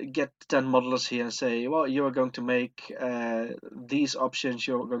get 10 modelers here and say, well, you're going to make these options,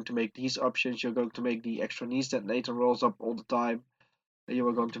 you're going to make these options, you're going to make the extra knees that Nathan rolls up all the time, you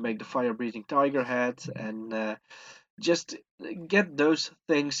are going to make the fire breathing tiger head, and just get those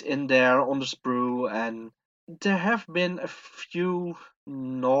things in there on the sprue. And there have been a few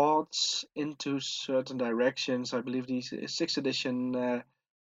nods into certain directions. I believe these 6th edition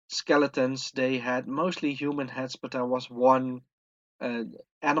skeletons, they had mostly human heads, but there was one uh,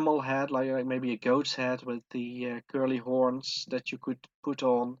 animal head, like maybe a goat's head with the curly horns that you could put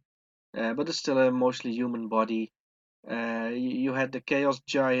on. but it's still a mostly human body. You had the Chaos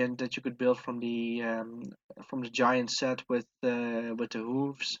Giant that you could build from the giant set with the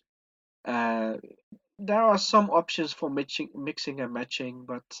hooves. Uh, there are some options for mixing and matching,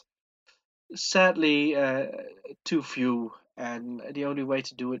 but sadly, too few. And the only way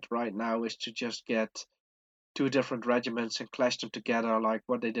to do it right now is to just get two different regiments and clash them together, like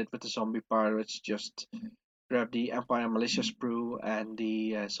what they did with the zombie pirates. Just grab the Empire Militia sprue and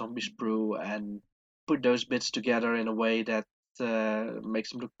the zombie sprue and put those bits together in a way that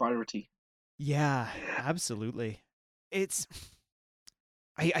makes them look piratey. Yeah, absolutely. It's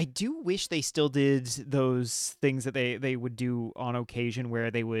I do wish they still did those things that they would do on occasion where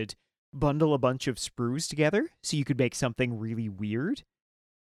they would bundle a bunch of sprues together so you could make something really weird.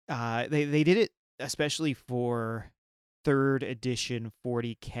 They did it especially for third edition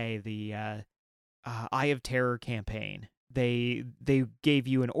 40K, the Eye of Terror campaign. They gave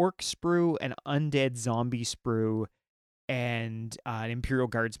you an orc sprue, an undead zombie sprue, and an Imperial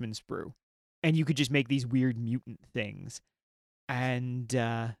Guardsman sprue, and you could just make these weird mutant things. And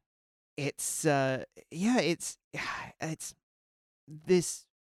it's this.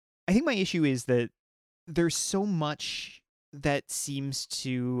 I think my issue is that there's so much that seems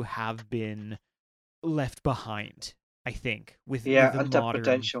to have been left behind. I think with Yeah, the untapped modern.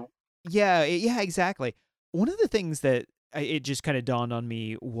 potential. Yeah, exactly. One of the things that it just kind of dawned on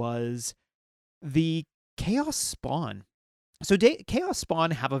me was the Chaos Spawn. So Chaos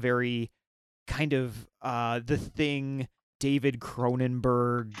Spawn have a very kind of the Thing, David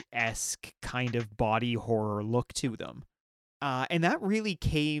Cronenberg-esque kind of body horror look to them. And that really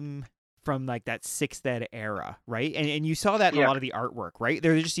came from like that 6th Ed era, right? And you saw that in a Yeah, lot of the artwork, right?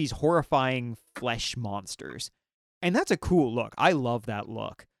 They're just these horrifying flesh monsters. And that's a cool look. I love that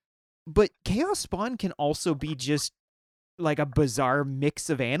look. But Chaos Spawn can also be just like a bizarre mix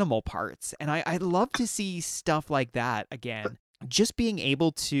of animal parts. And I'd love to see stuff like that again. Just being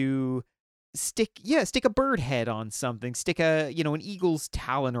able to stick a bird head on something, stick an eagle's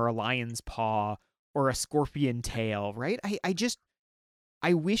talon or a lion's paw or a scorpion tail, right?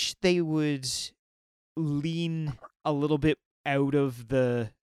 I wish they would lean a little bit out of the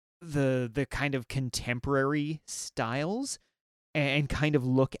kind of contemporary styles and kind of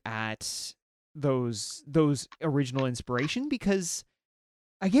look at those original inspiration, because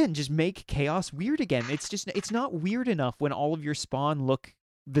again, just make chaos weird again. It's not weird enough when all of your spawn look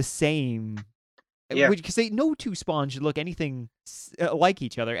the same, yeah, because no two spawns should look anything like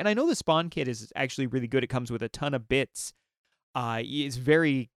each other. And I know the spawn kit is actually really good. It comes with a ton of bits. It's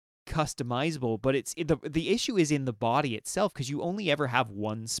very customizable, but the issue is in the body itself, because you only ever have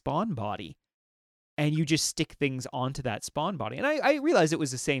one spawn body, and you just stick things onto that spawn body. And I realized it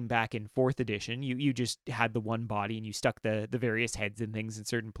was the same back in 4th edition. You just had the one body and you stuck the various heads and things in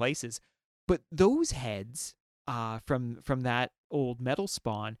certain places. But those heads from that old metal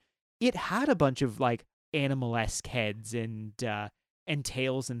spawn, it had a bunch of like animal-esque heads and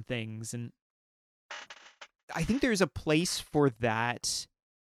tails and things. And I think there's a place for that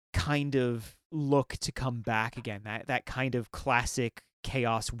kind of look to come back again. That kind of classic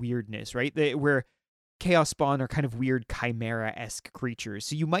chaos weirdness, right? Where Chaos Spawn are kind of weird chimera-esque creatures.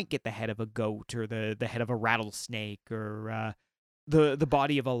 So you might get the head of a goat or the head of a rattlesnake or the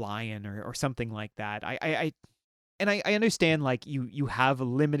body of a lion or something like that. I understand, like, you have a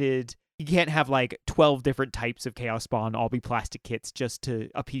limited. You can't have like 12 different types of Chaos Spawn all be plastic kits just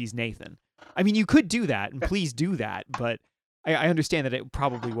to appease Nathan. I mean, you could do that, and please do that, but I understand that it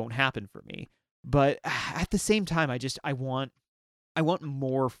probably won't happen for me. But at the same time, I want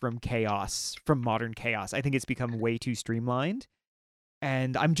more from Chaos, from modern Chaos. I think it's become way too streamlined,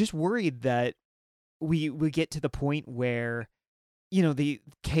 and I'm just worried that we get to the point where the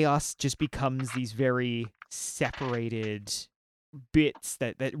Chaos just becomes these very separated bits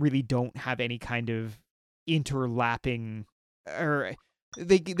that really don't have any kind of interlapping, or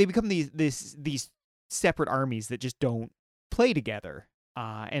they become these separate armies that just don't play together.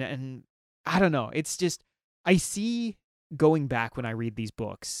 And I don't know. It's just, I see, going back when I read these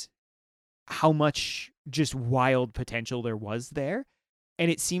books, how much just wild potential there was there.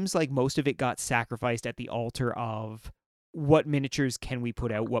 And it seems like most of it got sacrificed at the altar of what miniatures can we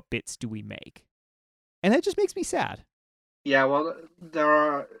put out, what bits do we make. And that just makes me sad. yeah. Well, there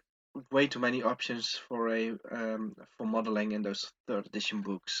are way too many options for modeling in those third edition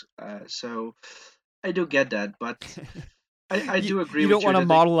books. So I do get that, but I you, do agree you with don't you want to that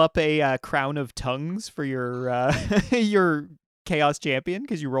they. model up a crown of tongues for your your chaos champion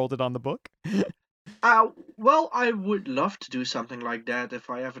because you rolled it on the book. Well, I would love to do something like that if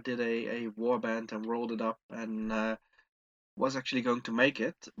I ever did a warband and rolled it up and was actually going to make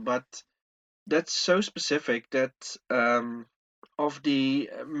it, but that's so specific that of the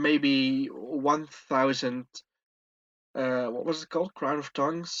maybe 1,000 what was it called, Crown of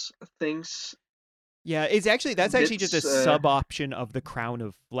Tongues things, Yeah, that's actually just a bits, sub option of the crown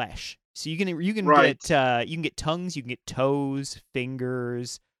of flesh. So right. you can get tongues, you can get toes,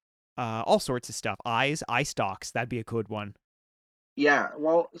 fingers, all sorts of stuff. Eyes, eye stalks. That'd be a good one. Yeah,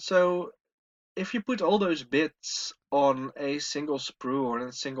 well, so if you put all those bits on a single sprue or in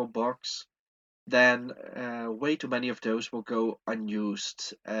a single box, then way too many of those will go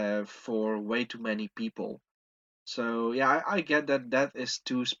unused for way too many people. So yeah, I get that that is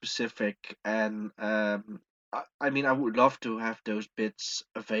too specific, and I mean, I would love to have those bits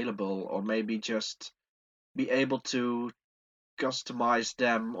available, or maybe just be able to customize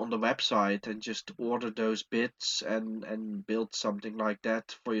them on the website and just order those bits and build something like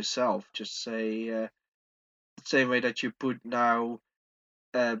that for yourself. Just say the same way that you put now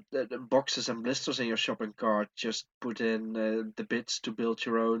the boxes and blisters in your shopping cart, just put in the bits to build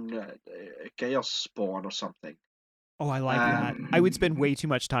your own chaos spawn or something. Oh, I like that. I would spend Um, way too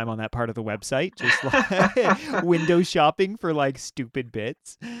much time on that part of the website, just like window shopping for like stupid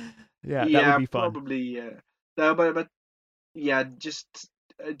bits. Yeah, that would yeah, be fun. probably. No, but yeah, just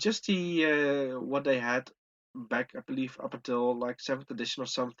the what they had back, I believe, up until like seventh edition or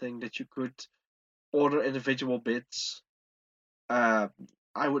something, that you could order individual bits. Uh,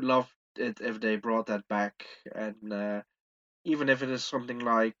 I would love it if they brought that back, and even if it is something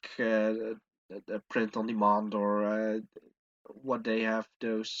like a print on demand, or what they have,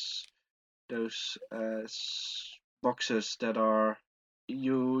 those boxes that are,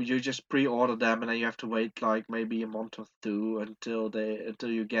 you just pre-order them, and then you have to wait like maybe a month or two until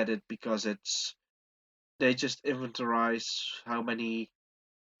you get it, because it's they just inventorize how many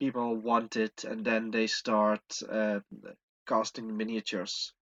people want it, and then they start casting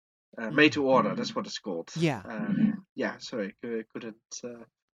miniatures. Made Mm. to order, that's what it's called. Yeah. Yeah, sorry, couldn't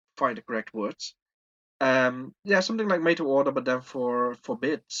find the correct words. Yeah, something like made to order, but then for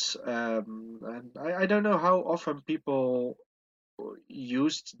bits. And I don't know how often people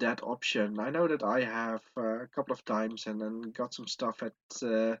used that option. I know that I have a couple of times, and then got some stuff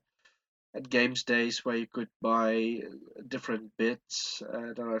at games days where you could buy different bits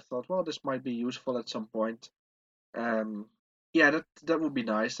that I thought, well, this might be useful at some point. Um, yeah, that would be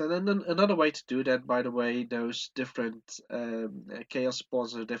nice. And then another way to do that, by the way, those different chaos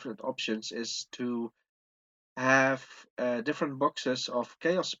spawns or different options, is to have different boxes of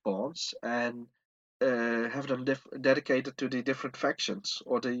chaos spawns, and have them dedicated to the different factions,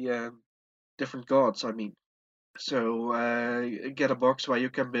 or the different gods. I mean, so get a box where you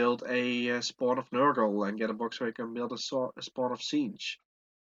can build a spawn of Nurgle, and get a box where you can build a spawn of Siege.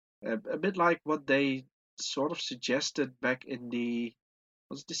 A bit like what they sort of suggested back in the,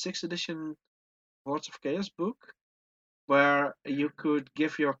 was it the sixth edition Hordes of Chaos book, where you could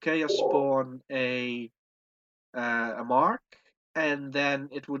give your chaos spawn a mark, and then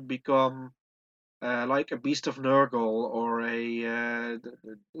it would become like a beast of Nurgle, or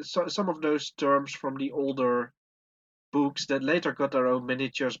some of those terms from the older books that later got their own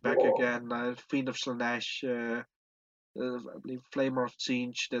miniatures back again. Fiend of Slanesh, I believe Flamer of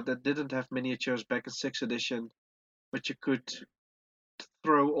Siege, that didn't have miniatures back in sixth edition, but you could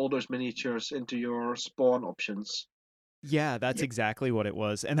throw all those miniatures into your spawn options. Yeah, that's Yeah. exactly what it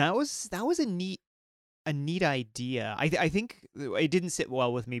was. And that was a neat idea. I think it didn't sit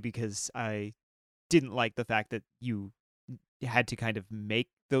well with me because I didn't like the fact that you had to kind of make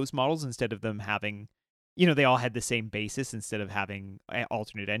those models instead of them having, they all had the same basis instead of having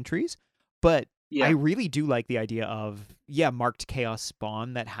alternate entries. But I Yeah. really do like the idea of, yeah, marked chaos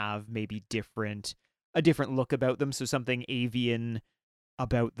spawn that have maybe a different look about them. So something avian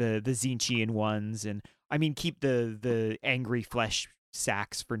about the Zinchian ones, and I mean keep the angry flesh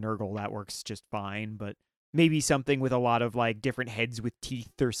sacks for Nurgle. That works just fine, but maybe something with a lot of like different heads with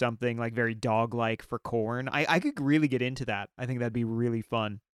teeth or something like very dog like for Corn. I could really get into that. I think that'd be really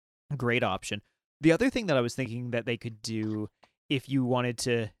fun. Great option. The other thing that I was thinking that they could do, if you wanted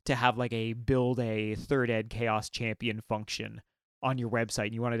to have like a build a third ed chaos champion function on your website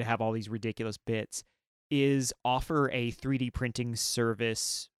and you wanted to have all these ridiculous bits, is offer a 3D printing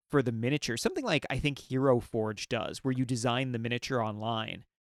service for the miniature. Something like I think Hero Forge does, where you design the miniature online,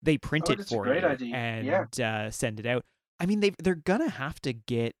 they print Oh, it that's a for great you idea. Yeah. and send it out. I mean, they're gonna have to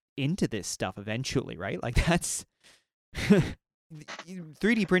get into this stuff eventually, right? Like that's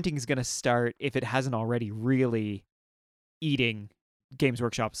 3D printing is gonna start, if it hasn't already, really eating Games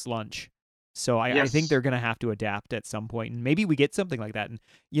Workshop's lunch. So I think Yes. they're going to have to adapt at some point, and maybe we get something like that. And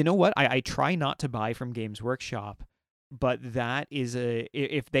you know what? I try not to buy from Games Workshop but that is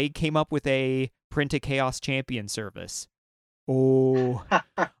if they came up with a print a chaos champion service, oh,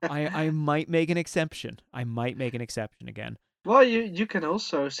 I might make an exception. I might make an exception again. Well, you can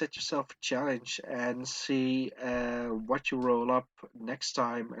also set yourself a challenge and see what you roll up next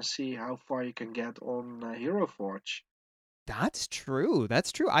time and see how far you can get on Hero Forge. That's true.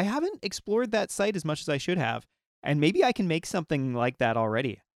 That's true. I haven't explored that site as much as I should have, and maybe I can make something like that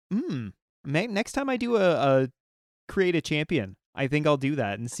already. Next time I do a create a champion, I think I'll do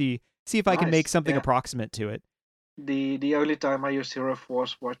that and see if I can make Nice. something Yeah. approximate to it. The only time I used Hero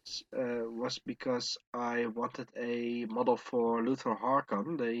Force was because I wanted a model for Luther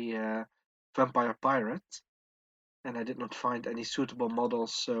Harkon, the vampire pirate, and I did not find any suitable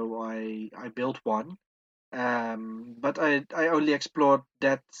models, so I built one. But I only explored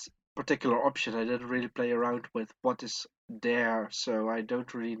that particular option. I didn't really play around with what is there, so I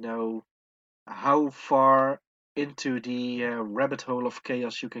don't really know how far into the rabbit hole of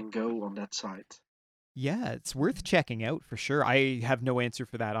chaos you can go on that site. Yeah, it's worth checking out for sure. I have no answer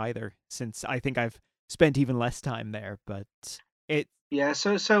for that either, since I think I've spent even less time there. But it, Yeah,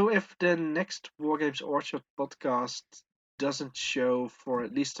 so if the next Wargames Orchard podcast doesn't show for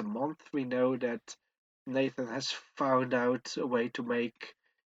at least a month, we know that Nathan has found out a way to make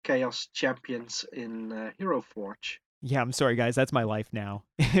Chaos Champions in Hero Forge. yeah, I'm sorry guys, that's my life now.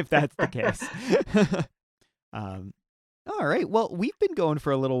 If that's the case. um, all right. Well, we've been going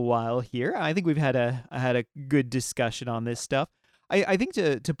for a little while here. I think we've had a good discussion on this stuff. I think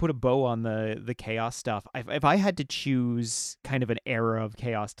to put a bow on the chaos stuff, if I had to choose kind of an era of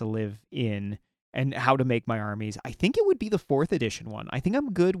chaos to live in and how to make my armies, I think it would be the fourth edition one. I think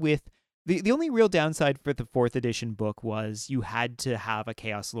I'm good with the only real downside for the fourth edition book was you had to have a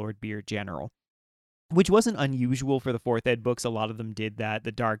Chaos Lord be your general, which wasn't unusual for the fourth ed books. A lot of them did that.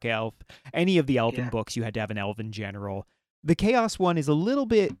 The Dark Elf, any of the Elven Yeah, books, you had to have an Elven general. The Chaos one is a little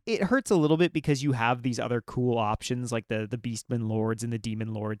bit, it hurts a little bit because you have these other cool options like the Beastman Lords and the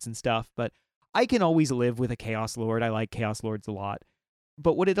Demon Lords and stuff, but I can always live with a Chaos Lord. I like Chaos Lords a lot.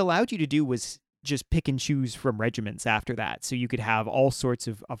 But what it allowed you to do was just pick and choose from regiments after that. So you could have all sorts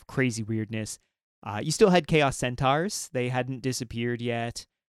of crazy weirdness. You still had Chaos Centaurs, they hadn't disappeared yet.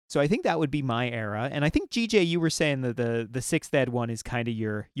 So I think that would be my era, and I think GJ, you were saying that the sixth ed one is kind of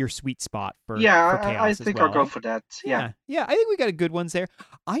your sweet spot yeah, for I chaos as think I'll well, go eh? for that. Yeah, Yeah, I think we got a good ones there.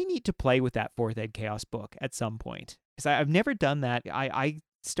 I need to play with that fourth ed chaos book at some point because I've never done that. I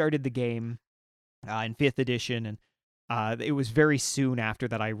started the game in fifth edition, and it was very soon after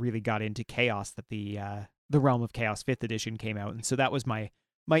that I really got into chaos that the Realm of Chaos fifth edition came out, and so that was my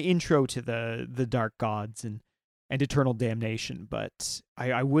intro to the dark gods and eternal damnation. But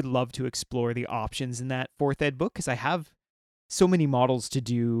I would love to explore the options in that fourth ed book because I have so many models to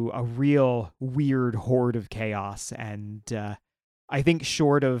do a real weird horde of chaos, and I think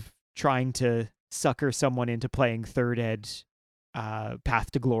short of trying to sucker someone into playing third ed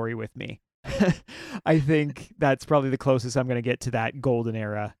Path to Glory with me, I think that's probably the closest I'm going to get to that golden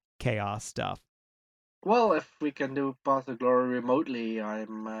era chaos stuff. well, if we can do Path to Glory remotely,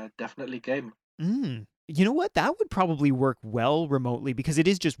 I'm definitely game. You know what? That would probably work well remotely because it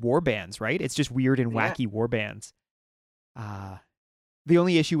is just war bands, right? It's just weird and Yeah. wacky war bands. Uh, the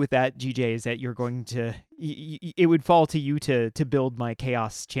only issue with that, GJ, is that you're going to it would fall to you to build my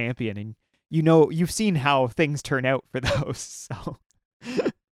chaos champion, and you've seen how things turn out for those, so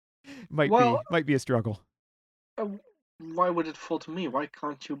Well, might be a struggle. uh, why would it fall to me? Why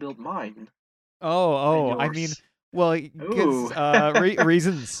can't you build mine and I mean, yours? well, because Ooh,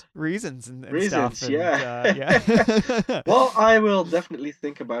 reasons and stuff, reasons. and Yeah. yeah. Well, I will definitely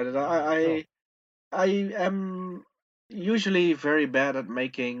think about it. Cool. I am usually very bad at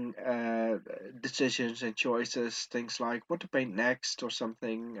making decisions and choices, things like what to paint next or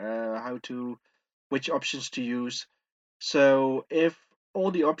something, which options to use. So if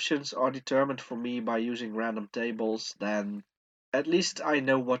all the options are determined for me by using random tables, then at least I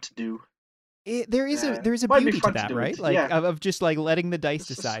know what to do. There's a Might be beauty to fun to that, do right? it. Like Yeah, of just like letting the dice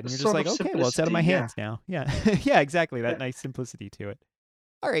it's decide, a and you're just sort like, of okay, well, it's out of simplicity. my Yeah. hands now. Yeah, yeah, exactly. That Yeah. nice simplicity to it.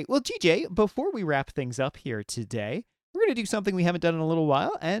 All right, well, GJ, before we wrap things up here today, we're gonna do something we haven't done in a little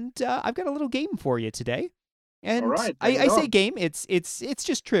while, and I've got a little game for you today. All And right, bring it I say on. game, it's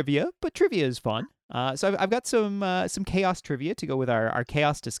just trivia, but trivia is fun. So I've got some chaos trivia to go with our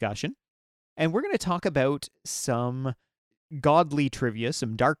chaos discussion, and we're gonna talk about some godly trivia,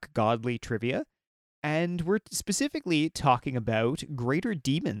 some dark godly trivia, and we're specifically talking about greater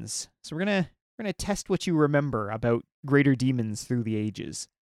demons. So we're gonna test what you remember about greater demons through the ages.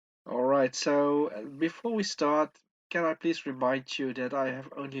 All right, so before we start, can I please remind you that I have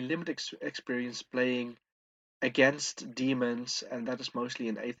only limited experience playing against demons, and that is mostly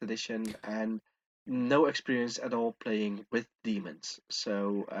in 8th edition, and no experience at all playing with demons.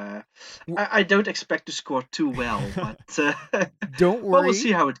 So I don't expect to score too well, but Don't well, we'll worry.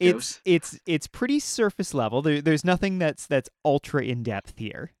 see how it goes. It's pretty surface level. There's nothing that's ultra in depth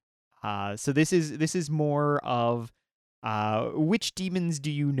here. So this is more of which demons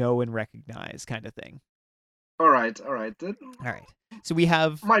do you know and recognize kind of thing. All right. That All right. So we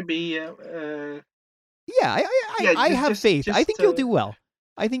have might be. yeah. I have faith. I think you'll do well.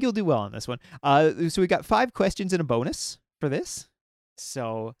 I think you'll do well on this one. So we got 5 questions and a bonus for this.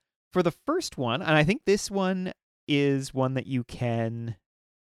 So for the first one, and I think this one is one that you can.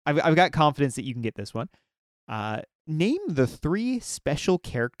 I've got confidence that you can get this one. Name the 3 special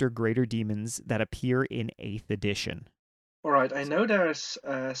character greater demons that appear in 8th edition. All right. I know there's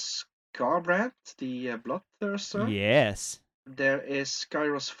Scarbrand, the Bloodthirster. Yes. There is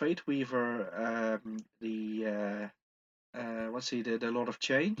Skyros Fate Weaver, what's he? The Lord of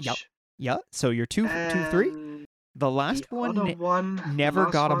Change. Yep. Yeah. So you're 2 3. And The last the one, other one never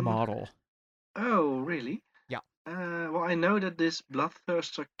last got a one- model. Oh, really? Yeah. Well, I know that this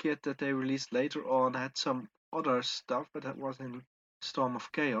Bloodthirster kit that they released later on had some other stuff, but that was in Storm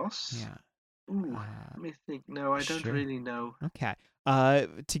of Chaos. Yeah. Ooh, let me think. No, I don't sure. really know. Okay.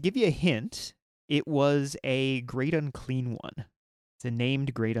 To give you a hint, it was a Great Unclean one. It's a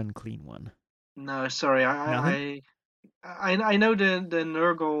named Great Unclean one. No, sorry. Nothing? I know the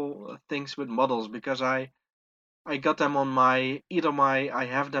Nurgle things with models because I got them on my I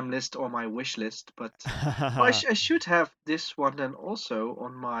have them list or my wish list, but well, I should have this one then also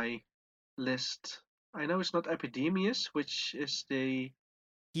on my list. I know it's not Epidemius, which is the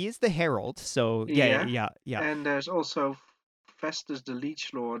He is the Herald, so yeah. and there's also Festus the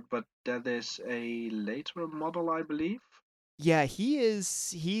Leech Lord, but that is a later model, I believe. Yeah,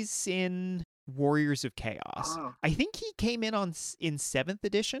 he's in Warriors of Chaos. Oh. I think he came in in 7th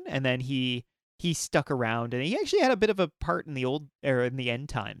edition, and then he stuck around, and he actually had a bit of a part in in the end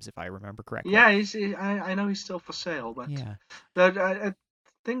times, if I remember correctly. Yeah, I know he's still for sale, but yeah. I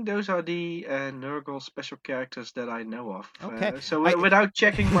think those are the Nurgle special characters that I know of. Okay. So without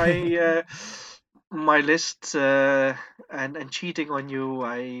checking my my list and cheating on you,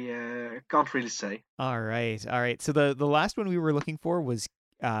 I can't really say. All right. So the last one we were looking for was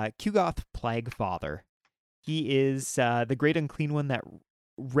Kugoth Plaguefather. He is the Great Unclean one that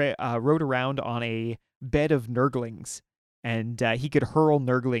rode around on a bed of Nurglings, and he could hurl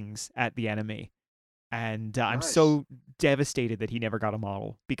Nurglings at the enemy. And I'm Nice. so devastated that he never got a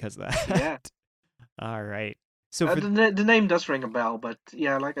model because of that. Yeah. All right. So the name does ring a bell, but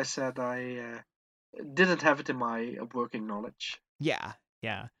yeah, like I said, I didn't have it in my working knowledge. Yeah.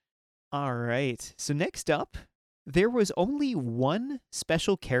 All right. So next up, there was only one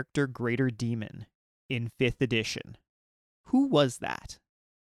special character greater demon in 5th edition. Who was that?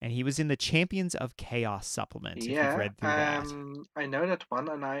 And he was in the Champions of Chaos supplement, if you've read through that. I know that one,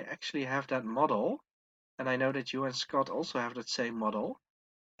 and I actually have that model. And I know that you and Scott also have that same model.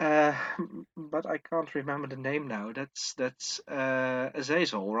 But I can't remember the name now. That's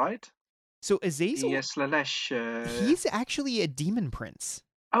Azazel, right? So Azazel, The Slanesh. he's actually a demon prince.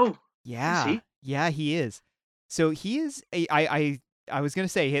 Oh, yeah, is he? Yeah, he is. So he is. I was gonna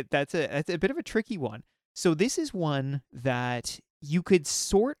say that's a bit of a tricky one. So this is one that you could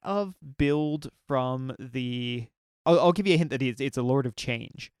sort of build from the. I'll give you a hint that it's a Lord of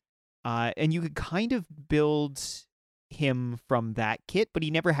Change, and you could kind of build him from that kit, but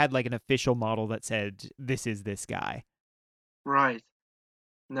he never had like an official model that said this is this guy. Right.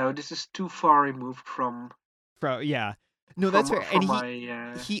 No, this is too far removed from. Yeah. No, that's fair. And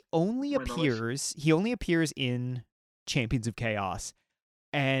he only my appears. He only appears in Champions of Chaos,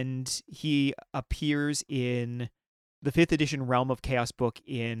 and he appears in the 5th edition Realm of Chaos book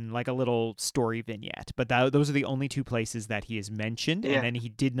in like a little story vignette. But those are the only 2 places that he is mentioned, and then he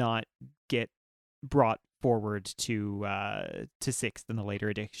did not get brought forward to 6th in the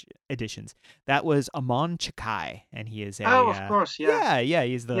later editions. That was Amon Chakai, and he is a of course, yeah. Yeah,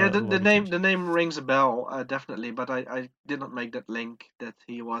 he's the the name rings a bell, definitely, but I did not make that link that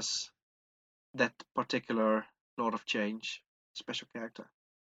he was that particular Lord of Change special character.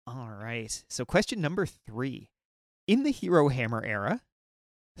 All right. So question number 3. In the Hero Hammer era,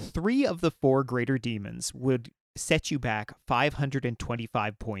 3 of the 4 greater demons would set you back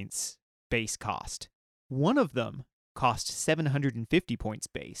 525 points base cost. One of them cost 750 points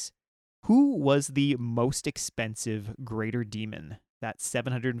base. Who was the most expensive greater demon? That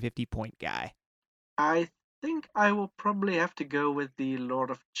 750 point guy. I think I will probably have to go with the Lord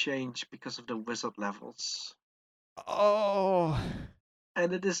of Change because of the wizard levels. Oh,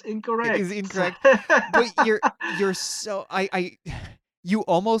 And it is It incorrect. is incorrect. But you're so you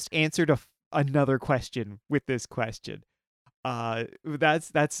almost answered another question with this question.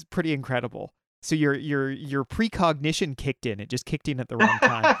 That's pretty incredible. So your precognition kicked in. It just kicked in at the wrong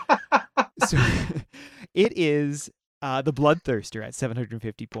time. So it is the Bloodthirster at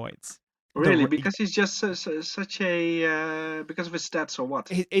 750 points. Really? Because he's just such a because of his stats or what?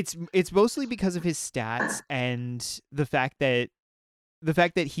 It's mostly because of his stats and the fact that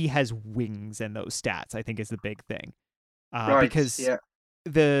he has wings and those stats, I think, is the big thing. Right. Because Yeah.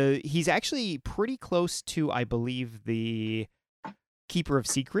 he's actually pretty close to, I believe, the Keeper of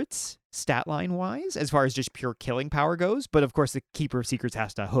Secrets stat line wise, as far as just pure killing power goes. But of course, the Keeper of Secrets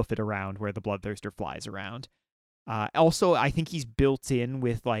has to hoof it around where the Bloodthirster flies around. Also, I think he's built in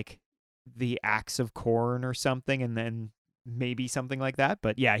with like the Axe of Khorne or something, and then maybe something like that.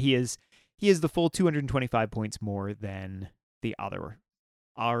 But yeah, he is the full 225 points more than the other.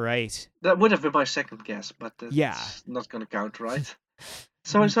 All right. That would have been my second guess, but that's not going to count, right?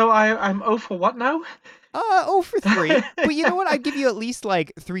 So I'm 0 for what now? 0 for 3. But you know what? I'd give you at least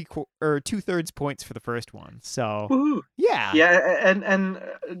like 2/3 points for the first one. So Woohoo. yeah. Yeah, and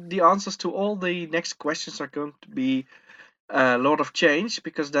the answers to all the next questions are going to be Lord of Change,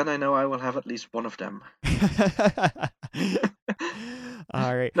 because then I know I will have at least one of them.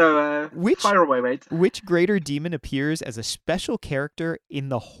 All right. No, fire away, mate. Which greater demon appears as a special character in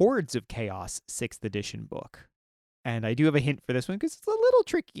the Hordes of Chaos 6th edition book? And I do have a hint for this one because it's a little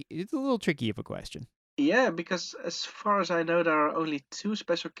tricky. It's a little tricky of a question. Yeah, because as far as I know, there are only 2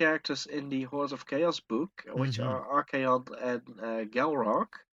 special characters in the Hordes of Chaos book, which are Archaon and Galrock.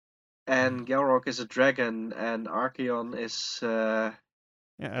 And Galrock is a dragon, and Archaon is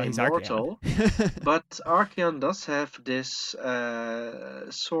immortal. But Archaon does have this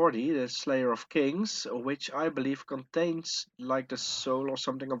swordie, the Slayer of Kings, which I believe contains like the soul or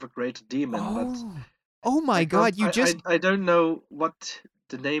something of a great demon. Oh my god, I don't know what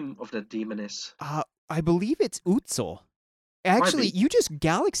the name of that demon is. I believe it's Utzel. Actually, you just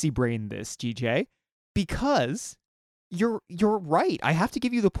galaxy brained this, GJ, because you're right. I have to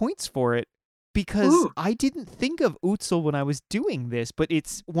give you the points for it because I didn't think of Utzel when I was doing this, but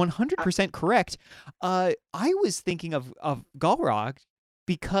it's 100% correct. I was thinking of Galrog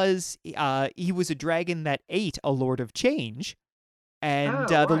because he was a dragon that ate a Lord of Change. And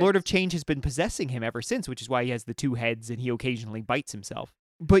the Lord of Change has been possessing him ever since, which is why he has the 2 heads and he occasionally bites himself.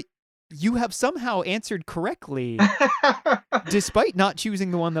 But you have somehow answered correctly, despite not choosing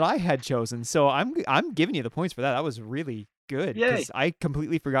the one that I had chosen. So I'm giving you the points for that. That was really good because I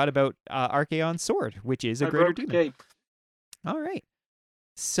completely forgot about Archaon's sword, which is a greater demon. All right.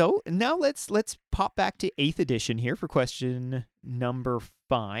 So now let's pop back to 8th edition here for question number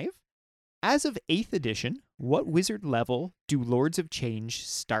 5. As of 8th edition, what wizard level do Lords of Change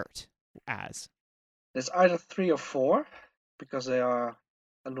start as? There's either 3 or 4, because they are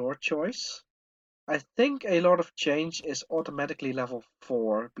a lord choice. I think a Lord of Change is automatically level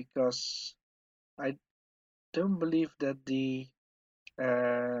 4, because I don't believe that the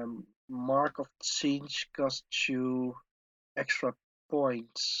Mark of Change costs you extra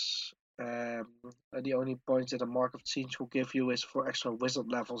points. The only points that a Mark of Change will give you is for extra wizard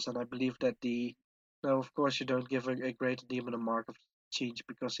levels, and I believe that no, of course you don't give a greater demon a Mark of Change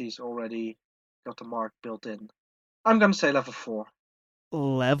because he's already got the mark built in. I'm gonna say level 4.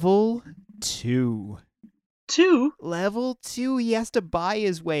 Level 2. 2? Level 2. He has to buy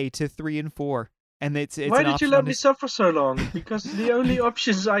his way to 3 and 4. And it's Why did you let me suffer so long? Because the only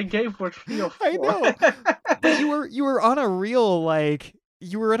options I gave were 3 or 4. I know. But you were on a real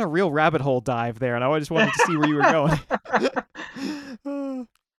you were in a real rabbit hole dive there, and I just wanted to see where you were going.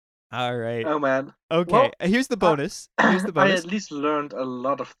 All right. Oh man. Okay. Well, here's the bonus. Here's the bonus. I at least learned a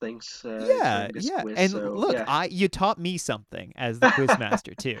lot of things. During this quiz, and so, look, you taught me something as the quiz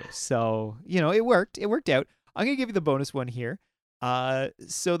master too. So it worked. It worked out. I'm gonna give you the bonus one here.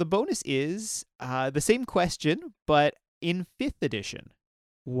 So the bonus is the same question, but in 5th edition.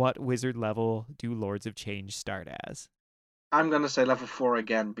 What wizard level do Lords of Change start as? I'm gonna say level 4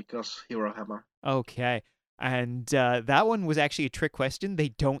 again because Hero Hammer. Okay. And that one was actually a trick question. They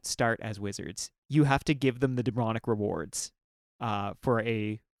don't start as wizards. You have to give them the demonic rewards for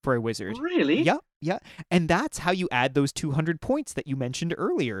a wizard. Really? Yeah. And that's how you add those 200 points that you mentioned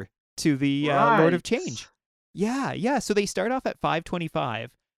earlier to the Lord of Change. Yeah. So they start off at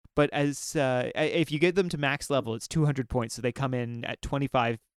 525, but as if you get them to max level, it's 200 points. So they come in at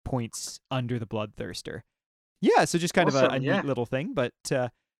 25 points under the Bloodthirster. Yeah, so just kind of a neat little thing, but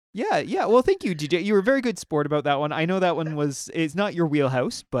Yeah. Well, thank you, DJ. You were a very good sport about that one. I know that one it's not your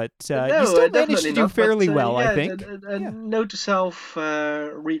wheelhouse, but you No, still managed definitely to do not. But fairly well, I yeah, think. Yeah. note to self: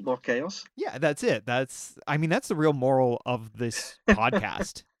 read more chaos. Yeah, that's it. I mean, that's the real moral of this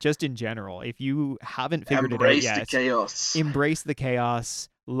podcast, just in general. If you haven't figured it out Embrace the yet, chaos. embrace the chaos.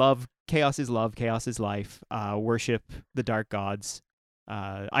 Love chaos is love. Chaos is life. Worship the dark gods.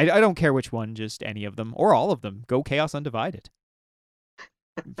 I don't care which one, just any of them or all of them. Go chaos undivided.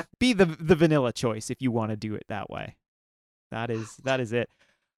 Be the vanilla choice if you want to do it that way. That is it.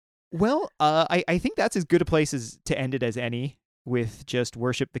 Well, I think that's as good a place as to end it as any, with just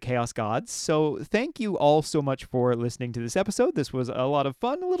worship the chaos gods. So thank you all so much for listening to this episode. This was a lot of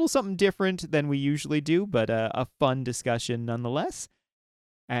fun, a little something different than we usually do, but a fun discussion nonetheless.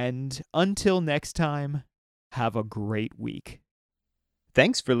 And until next time, have a great week.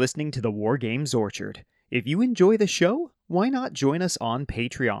 Thanks for listening to the War Games Orchard. If you enjoy the show, why not join us on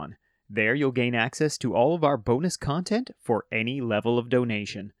Patreon? There you'll gain access to all of our bonus content for any level of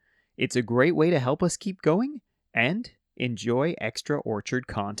donation. It's a great way to help us keep going and enjoy extra Orchard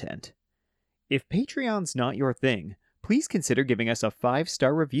content. If Patreon's not your thing, please consider giving us a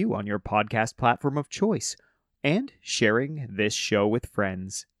 5-star review on your podcast platform of choice and sharing this show with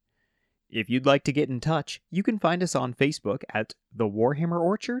friends. If you'd like to get in touch, you can find us on Facebook at The Warhammer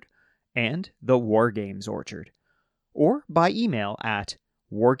Orchard and The War Games Orchard, or by email at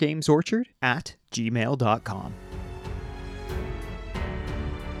wargamesorchard@gmail.com.